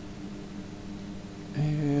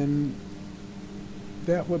 and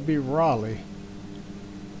that would be Raleigh.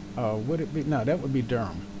 Would it be? No, that would be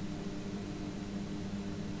Durham.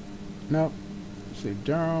 No, see,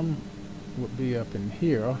 Durham would be up in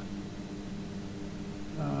here.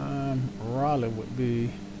 Raleigh would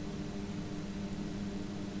be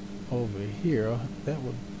over here. That's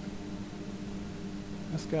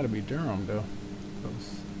got to be Durham, though.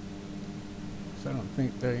 So I don't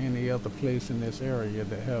think there are any other place in this area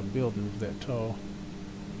that have buildings that tall.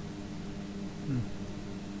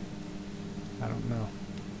 I don't know.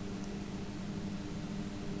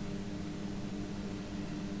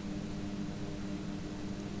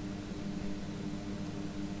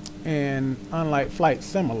 And unlike Flight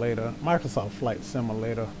Simulator, Microsoft Flight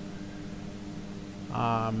Simulator,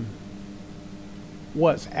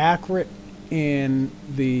 what's accurate in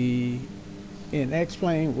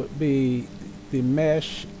X-Plane would be the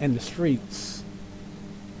mesh and the streets,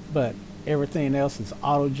 but everything else is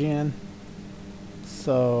auto-gen,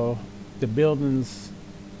 so the buildings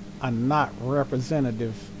are not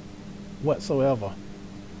representative whatsoever.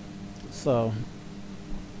 So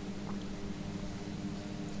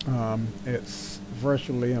it's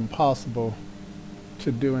virtually impossible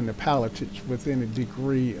to do in the pilotage with any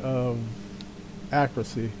degree of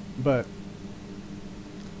accuracy, but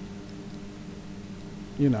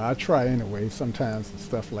you know, I try anyway. Sometimes and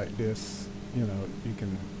stuff like this, you know, you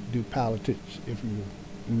can do pilotage if you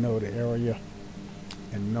know the area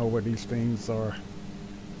and know where these things are.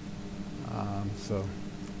 So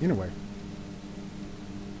anyway,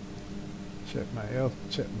 check my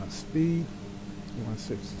speed,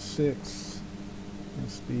 166,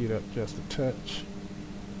 and speed up just a touch.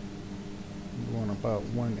 I'm going about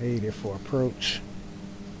 180 for approach.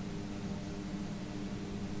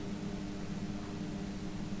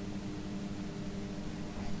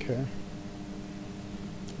 Okay.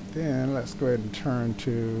 Then let's go ahead and turn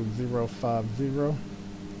to 050.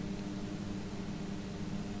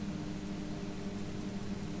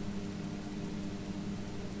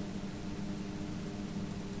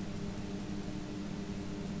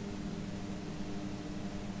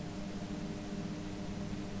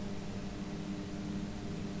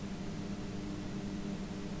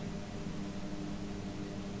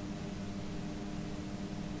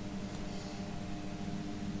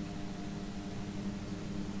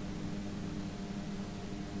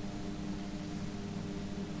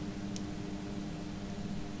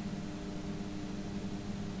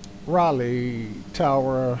 Raleigh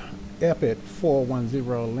Tower Epic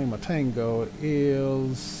 410 Lima Tango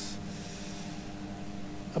is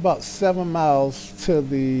about 7 miles to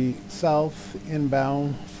the south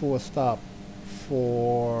inbound for a stop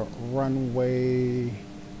for runway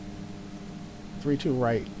 32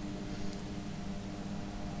 right.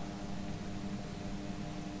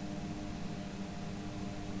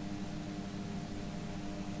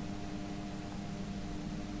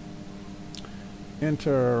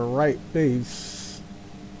 Enter right base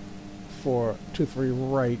for 23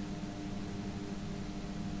 right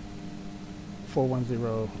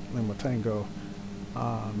 410 Lima Tango.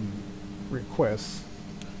 Request.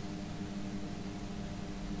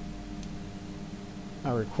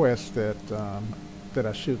 I request that that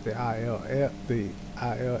I shoot the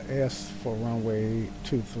ILS for runway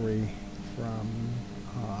 23 from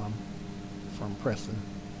Preston.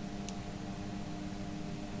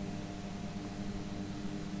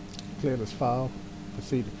 Clear this file.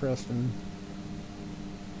 Proceed to Preston.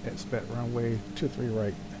 Expect runway 23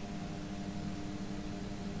 right.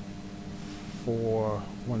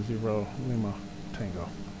 410 Lima Tango.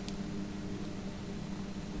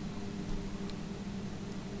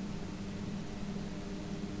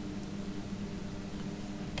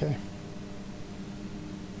 Okay.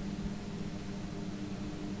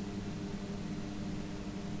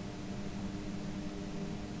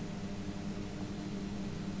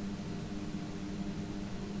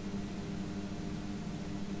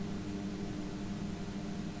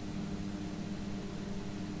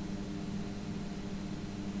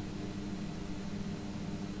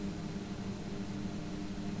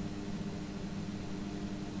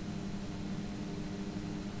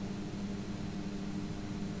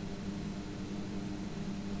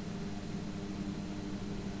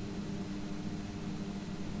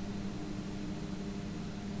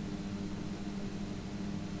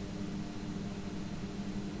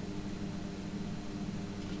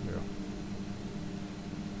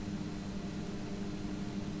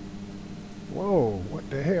 Whoa, what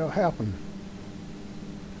the hell happened?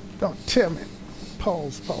 Don't tell me.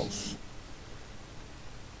 Pause.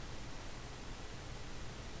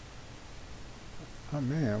 Oh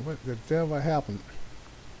man, what the devil happened?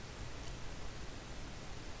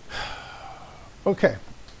 Okay.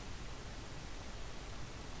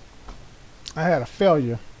 I had a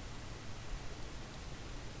failure.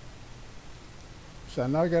 So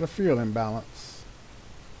now I got a fuel imbalance.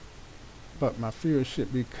 But my fuel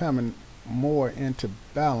should be coming more into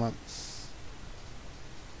balance.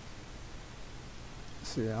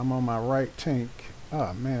 See, I'm on my right tank.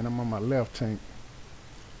 Oh man, I'm on my left tank.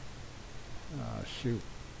 Shoot,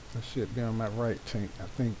 I should be on my right tank, I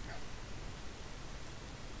think.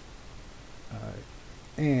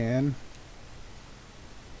 And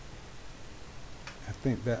I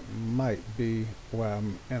think that might be why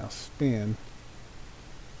I'm in a spin.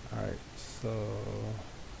 Alright, so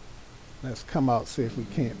let's come out, see if we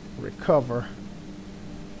can't recover.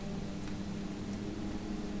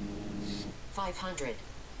 500.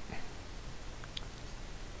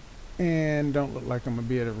 And don't look like I'm gonna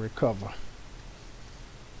be able to recover.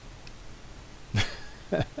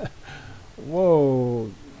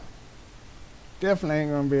 Whoa. Definitely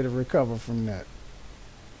ain't gonna be able to recover from that.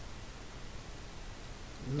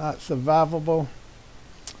 Not survivable.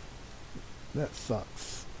 That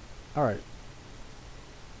sucks. Alright.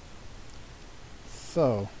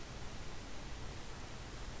 So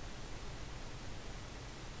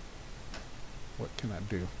what can I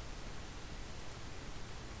do?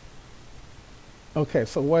 Okay,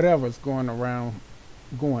 so whatever's going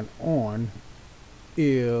on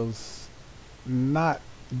is not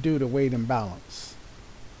due to weight imbalance.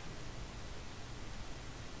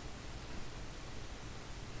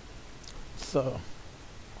 So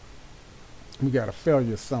we got a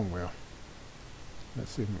failure somewhere.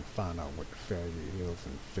 Let's see if we can find out what the failure is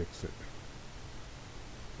and fix it.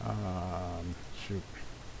 Shoot.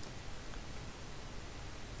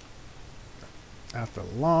 After a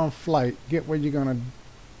long flight, get where you're gonna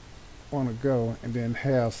want to go, and then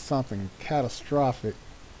have something catastrophic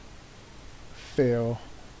fail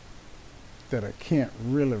that I can't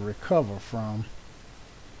really recover from.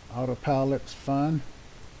 Autopilot's fine.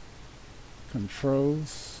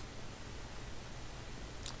 Controls.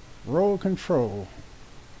 Roll control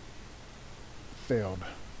failed.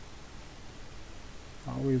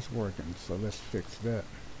 Always working, so let's fix that.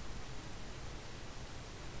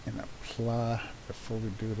 And apply before we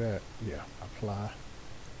do that. Yeah, apply.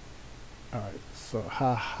 Alright, so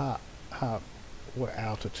what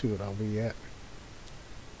altitude are we at?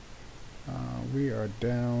 We are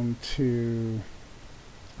down to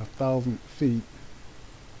 1,000 feet.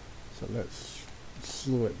 So let's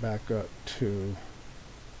slew it back up to,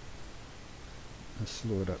 let's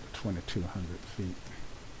slew it up to 2,200 feet.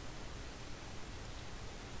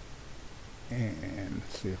 And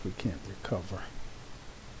see if we can't recover.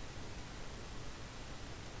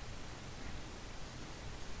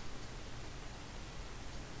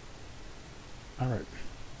 All right.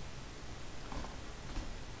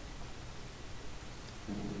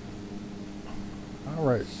 All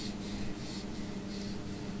right.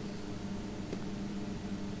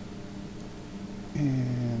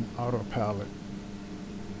 And autopilot.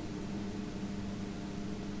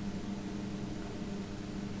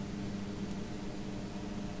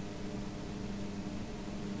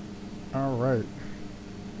 All right.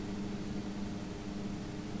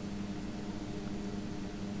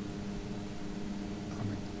 Let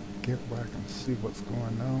me get back and see what's going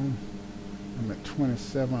on. I'm at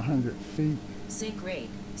 2,700 feet. Sync rate.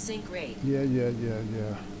 Sync rate. Yeah.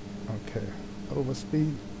 Okay.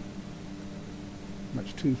 Overspeed.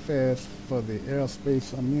 Much too fast for the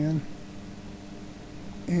airspace I'm in.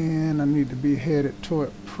 And I need to be headed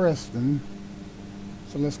toward Preston.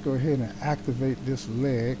 So let's go ahead and activate this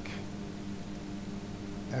leg.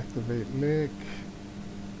 Activate leg.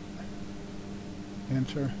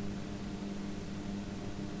 Enter.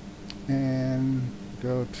 And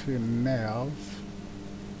go to nav.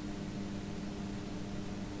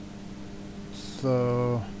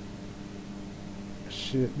 So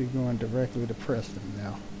should be going directly to Preston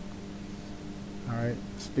now. Alright,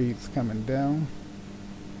 speed's coming down.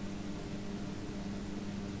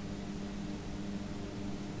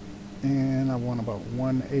 And I want about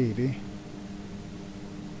 180.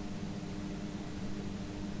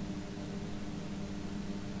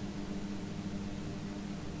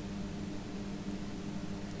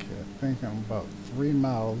 Okay, I think I'm about 3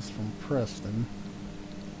 miles from Preston.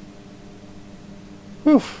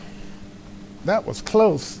 Whew, that was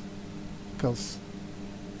close, because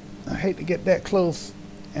I hate to get that close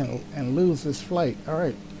and lose this flight. All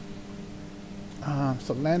right,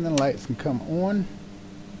 so landing lights can come on.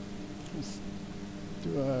 Let's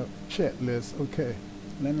do a checklist. Okay,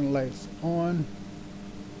 landing lights on,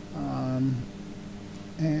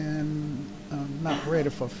 and I'm not ready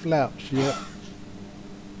for flaps yet.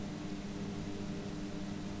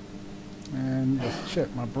 And let's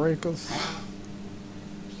check my breakers.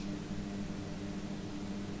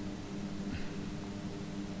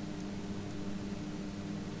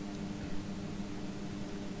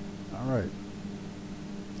 All right,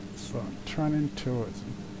 so I'm turning towards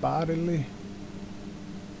Bodily.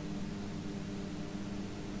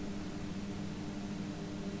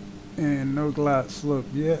 And no glide slope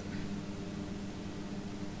yet.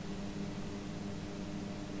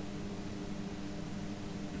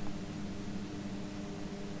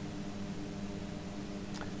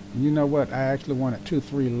 You know what? I actually wanted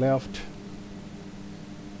 2-3 left.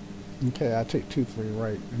 Okay, I take 2-3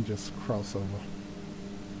 right and just cross over.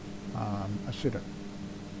 I should have.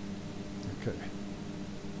 Okay.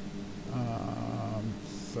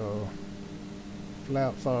 So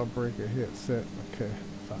flaps, all breaker, hit set. Okay,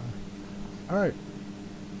 fine. All right.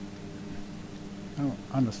 I don't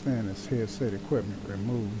understand this headset equipment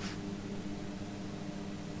remove.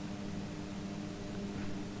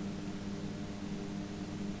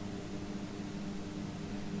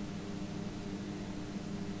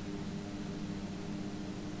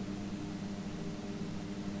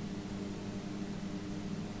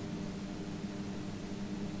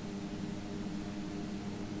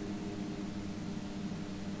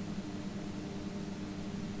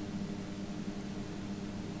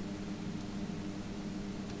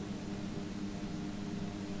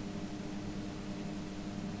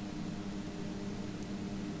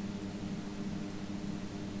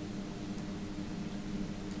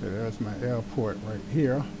 Okay, there's my airport right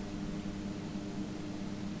here.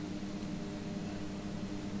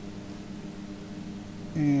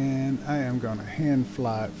 And I am going to hand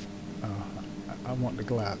fly. I want the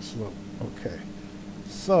glide slope. Okay.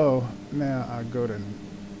 So now I go to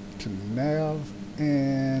nav,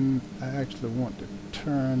 and I actually want to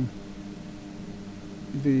turn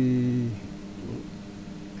the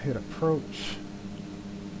hit approach.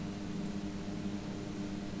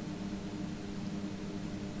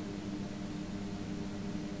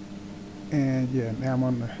 And yeah, now I'm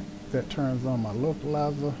on that turns on my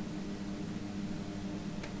localizer.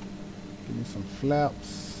 Give me some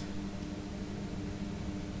flaps.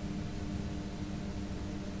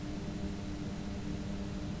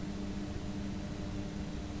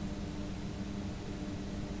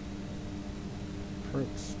 Approach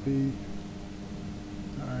speed.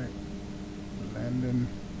 Alright. Landing.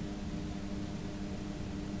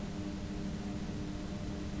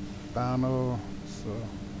 final. So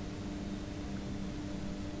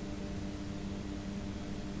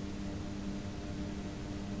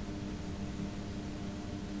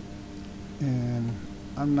and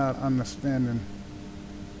I'm not understanding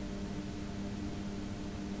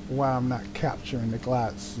why I'm not capturing the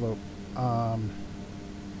glide slope.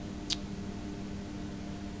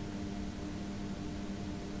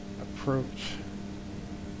 Approach.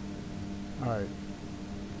 All right,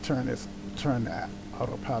 turn the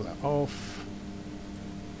autopilot off.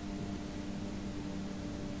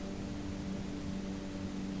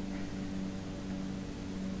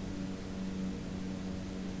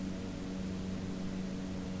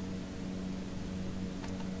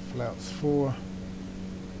 Flaps 4.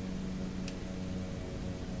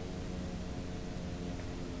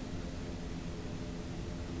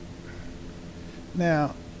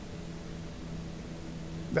 Now,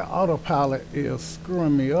 the autopilot is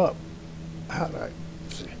screwing me up. How do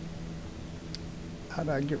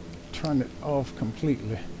I turn it off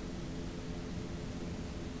completely?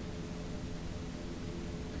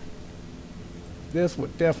 This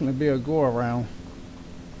would definitely be a go around.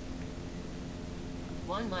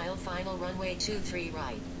 1 mile final runway 23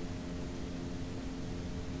 right.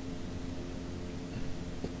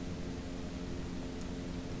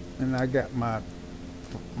 And I got my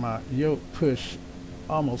yoke push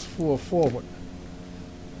almost full forward,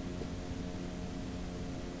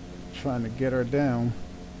 trying to get her down.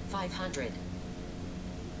 500.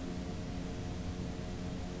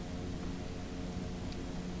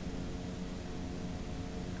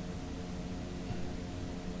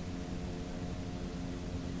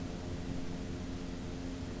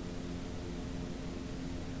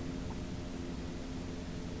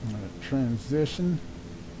 Transition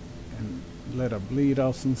and let her bleed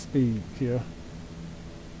off some speed here.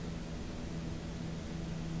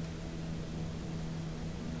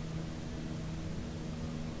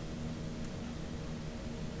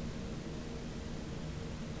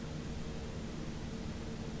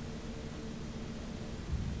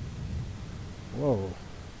 Whoa,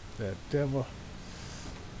 that devil.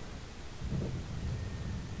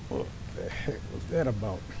 What the heck was that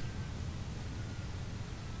about?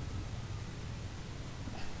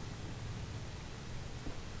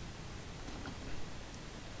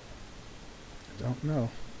 Don't know.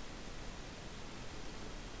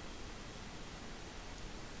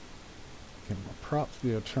 Get my prop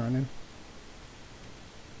still turning.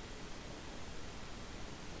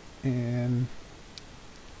 And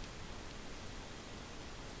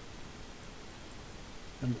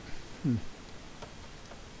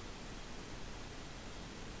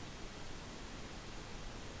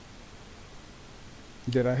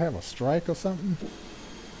did I have a strike or something?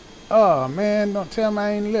 Oh man, don't tell me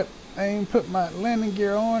I ain't put my landing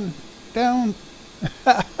gear on down.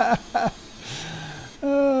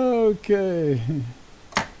 Okay.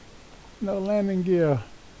 No landing gear.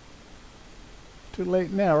 Too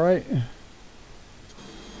late now, right?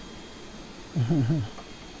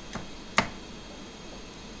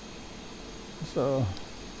 So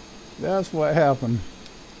that's what happened.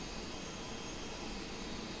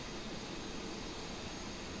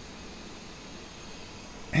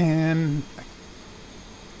 And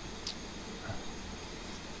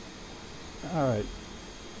all right,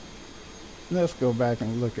 let's go back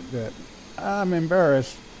and look at that. I'm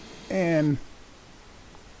embarrassed and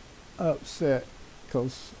upset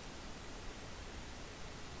because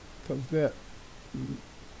that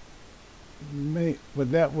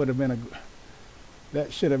that would have been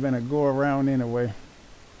that should have been a go around anyway.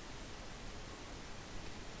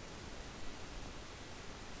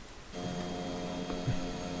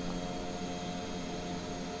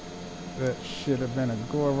 That should have been a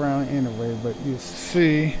go around anyway, but you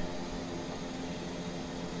see,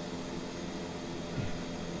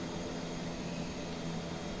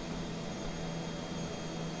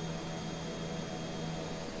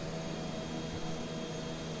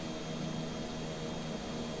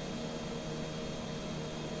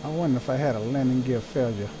 I wonder if I had a landing gear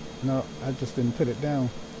failure. No, I just didn't put it down.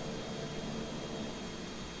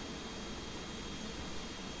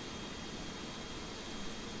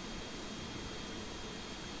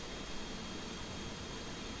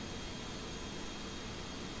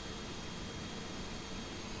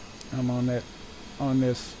 I'm on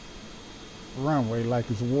this runway like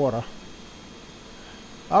it's water.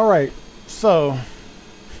 All right, so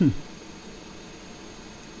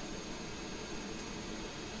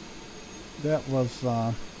that was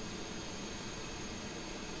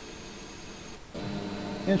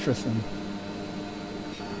interesting.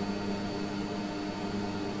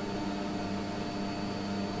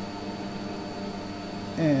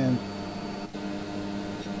 And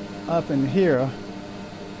up in here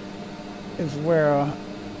is where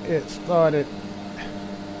it started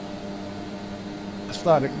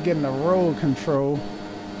getting a road control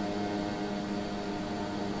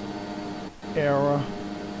error,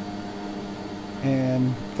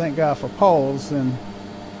 and thank God for pause, and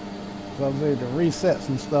I was able to reset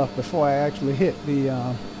some stuff before I actually hit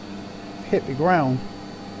the ground.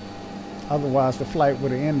 Otherwise the flight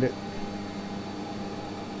would have ended.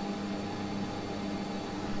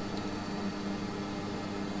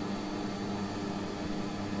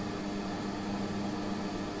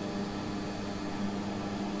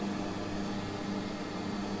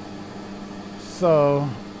 So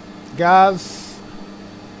guys,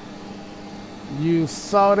 you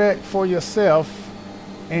saw that for yourself,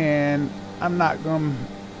 and I'm not gonna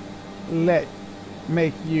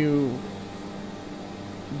make you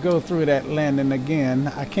go through that landing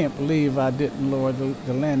again. I can't believe I didn't lower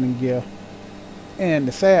the landing gear. And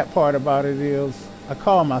the sad part about it is I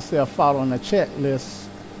call myself following a checklist.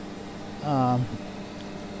 Let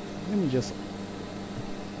me just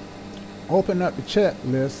open up the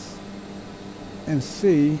checklist and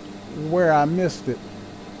see where I missed it.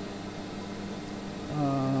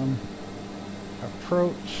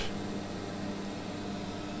 Approach.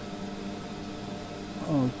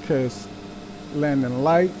 Okay, landing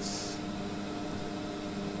lights,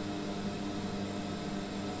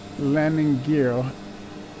 landing gear,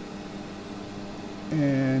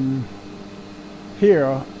 and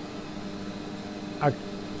here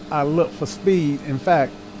I look for speed. In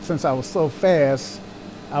fact, since I was so fast,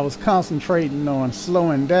 I was concentrating on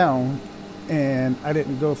slowing down, and I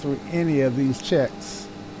didn't go through any of these checks,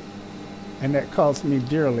 and that cost me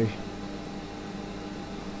dearly.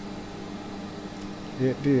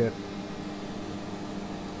 It did.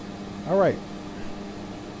 All right,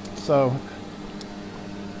 so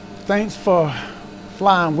thanks for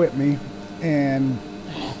flying with me, and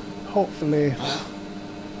hopefully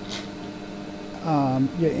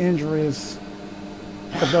your injuries,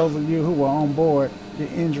 for those of you who were on board, your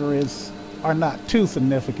injuries are not too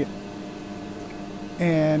significant.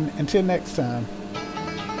 And until next time.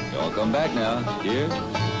 Y'all come back now.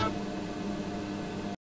 Cheers.